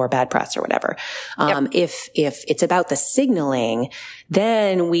lawsuit or bad press or whatever. If it's about the signaling,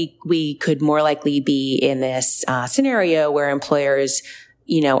 then we could more likely be in this scenario where employers,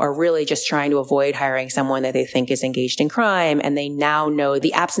 are really just trying to avoid hiring someone that they think is engaged in crime. And they now know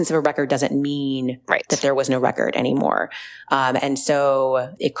the absence of a record doesn't mean that there was no record anymore. And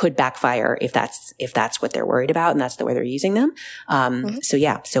so it could backfire if that's what they're worried about and that's the way they're using them.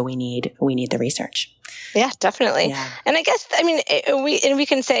 So we need the research. Yeah, definitely. Yeah. And I guess, we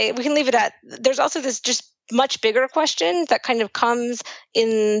can leave it at, there's also this just much bigger question that kind of comes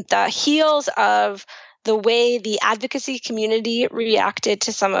in the heels of the way the advocacy community reacted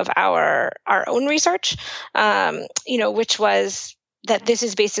to some of our own research, which was that this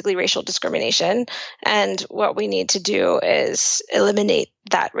is basically racial discrimination. And what we need to do is eliminate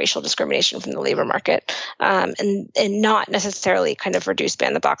that racial discrimination from the labor market, and not necessarily kind of reduce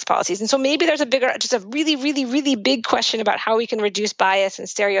ban-the-box policies. And so maybe there's just a really, really, really big question about how we can reduce bias and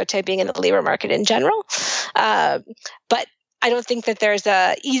stereotyping in the labor market in general. But I don't think that there's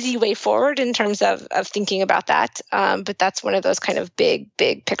a easy way forward in terms of thinking about that. But that's one of those kind of big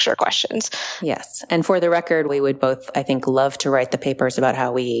picture questions. Yes. And for the record, we would both, I think, love to write the papers about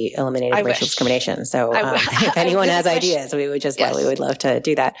how we eliminated racial discrimination. So if anyone has ideas, we would love to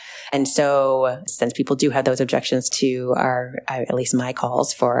do that. And so since people do have those objections to at least my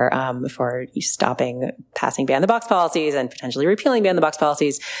calls for stopping passing ban-the-box policies and potentially repealing ban-the-box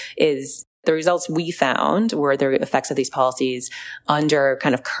policies, is the results we found were the effects of these policies under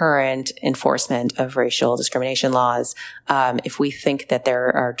kind of current enforcement of racial discrimination laws. If we think that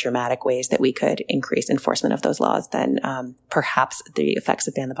there are dramatic ways that we could increase enforcement of those laws, then perhaps the effects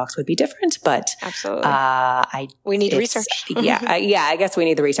of ban the box would be different. But absolutely, we need research. I guess we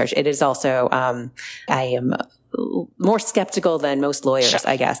need the research. It is also, I am more skeptical than most lawyers,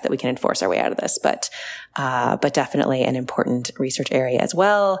 I guess, that we can enforce our way out of this, but definitely an important research area as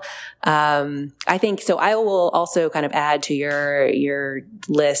well. I think so. I will also kind of add to your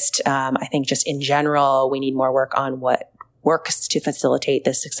list. I think just in general, we need more work on what works to facilitate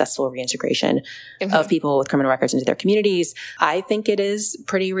the successful reintegration of people with criminal records into their communities. I think it is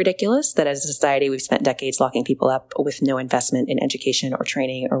pretty ridiculous that as a society, we've spent decades locking people up with no investment in education or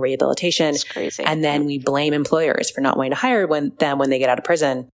training or rehabilitation. It's crazy. And then we blame employers for not wanting to hire them when they get out of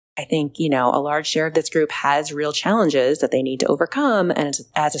prison. I think, a large share of this group has real challenges that they need to overcome. And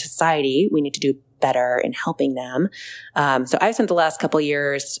as a society, we need to do better in helping them. So I've spent the last couple of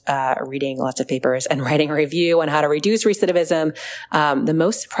years reading lots of papers and writing a review on how to reduce recidivism. The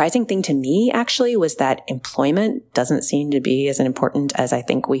most surprising thing to me actually was that employment doesn't seem to be as important as I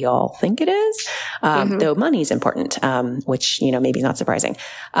think we all think it is, though money is important, which, maybe is not surprising.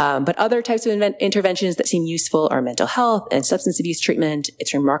 But other types of interventions that seem useful are mental health and substance abuse treatment.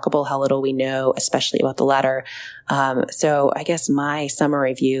 It's remarkable how little we know, especially about the latter. So I guess my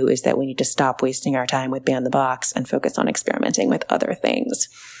summary view is that we need to stop wasting our time with Ban the Box and focus on experimenting with other things.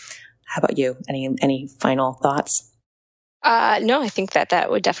 How about you? Any final thoughts? No, I think that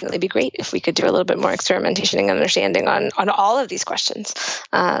would definitely be great if we could do a little bit more experimentation and understanding on all of these questions.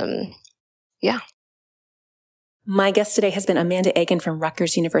 Yeah. My guest today has been Amanda Agan from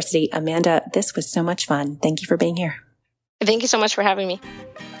Rutgers University. Amanda, this was so much fun. Thank you for being here. Thank you so much for having me.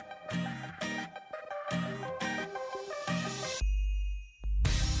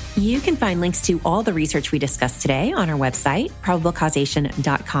 You can find links to all the research we discussed today on our website,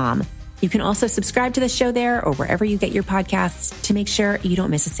 probablecausation.com. You can also subscribe to the show there or wherever you get your podcasts to make sure you don't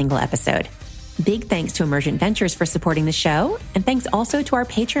miss a single episode. Big thanks to Emergent Ventures for supporting the show, and thanks also to our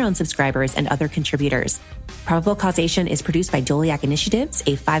Patreon subscribers and other contributors. Probable Causation is produced by Doliak Initiatives,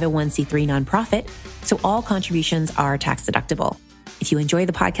 a 501c3 nonprofit, so all contributions are tax deductible. If you enjoy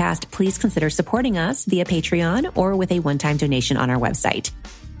the podcast, please consider supporting us via Patreon or with a one-time donation on our website.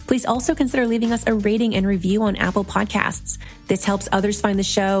 Please also consider leaving us a rating and review on Apple Podcasts. This helps others find the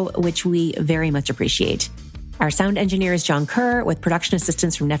show, which we very much appreciate. Our sound engineer is John Kerr, with production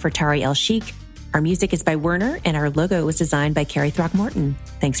assistance from Nefertari El-Sheikh. Our music is by Werner, and our logo was designed by Carrie Throckmorton.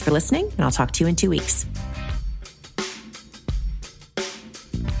 Thanks for listening, and I'll talk to you in 2 weeks.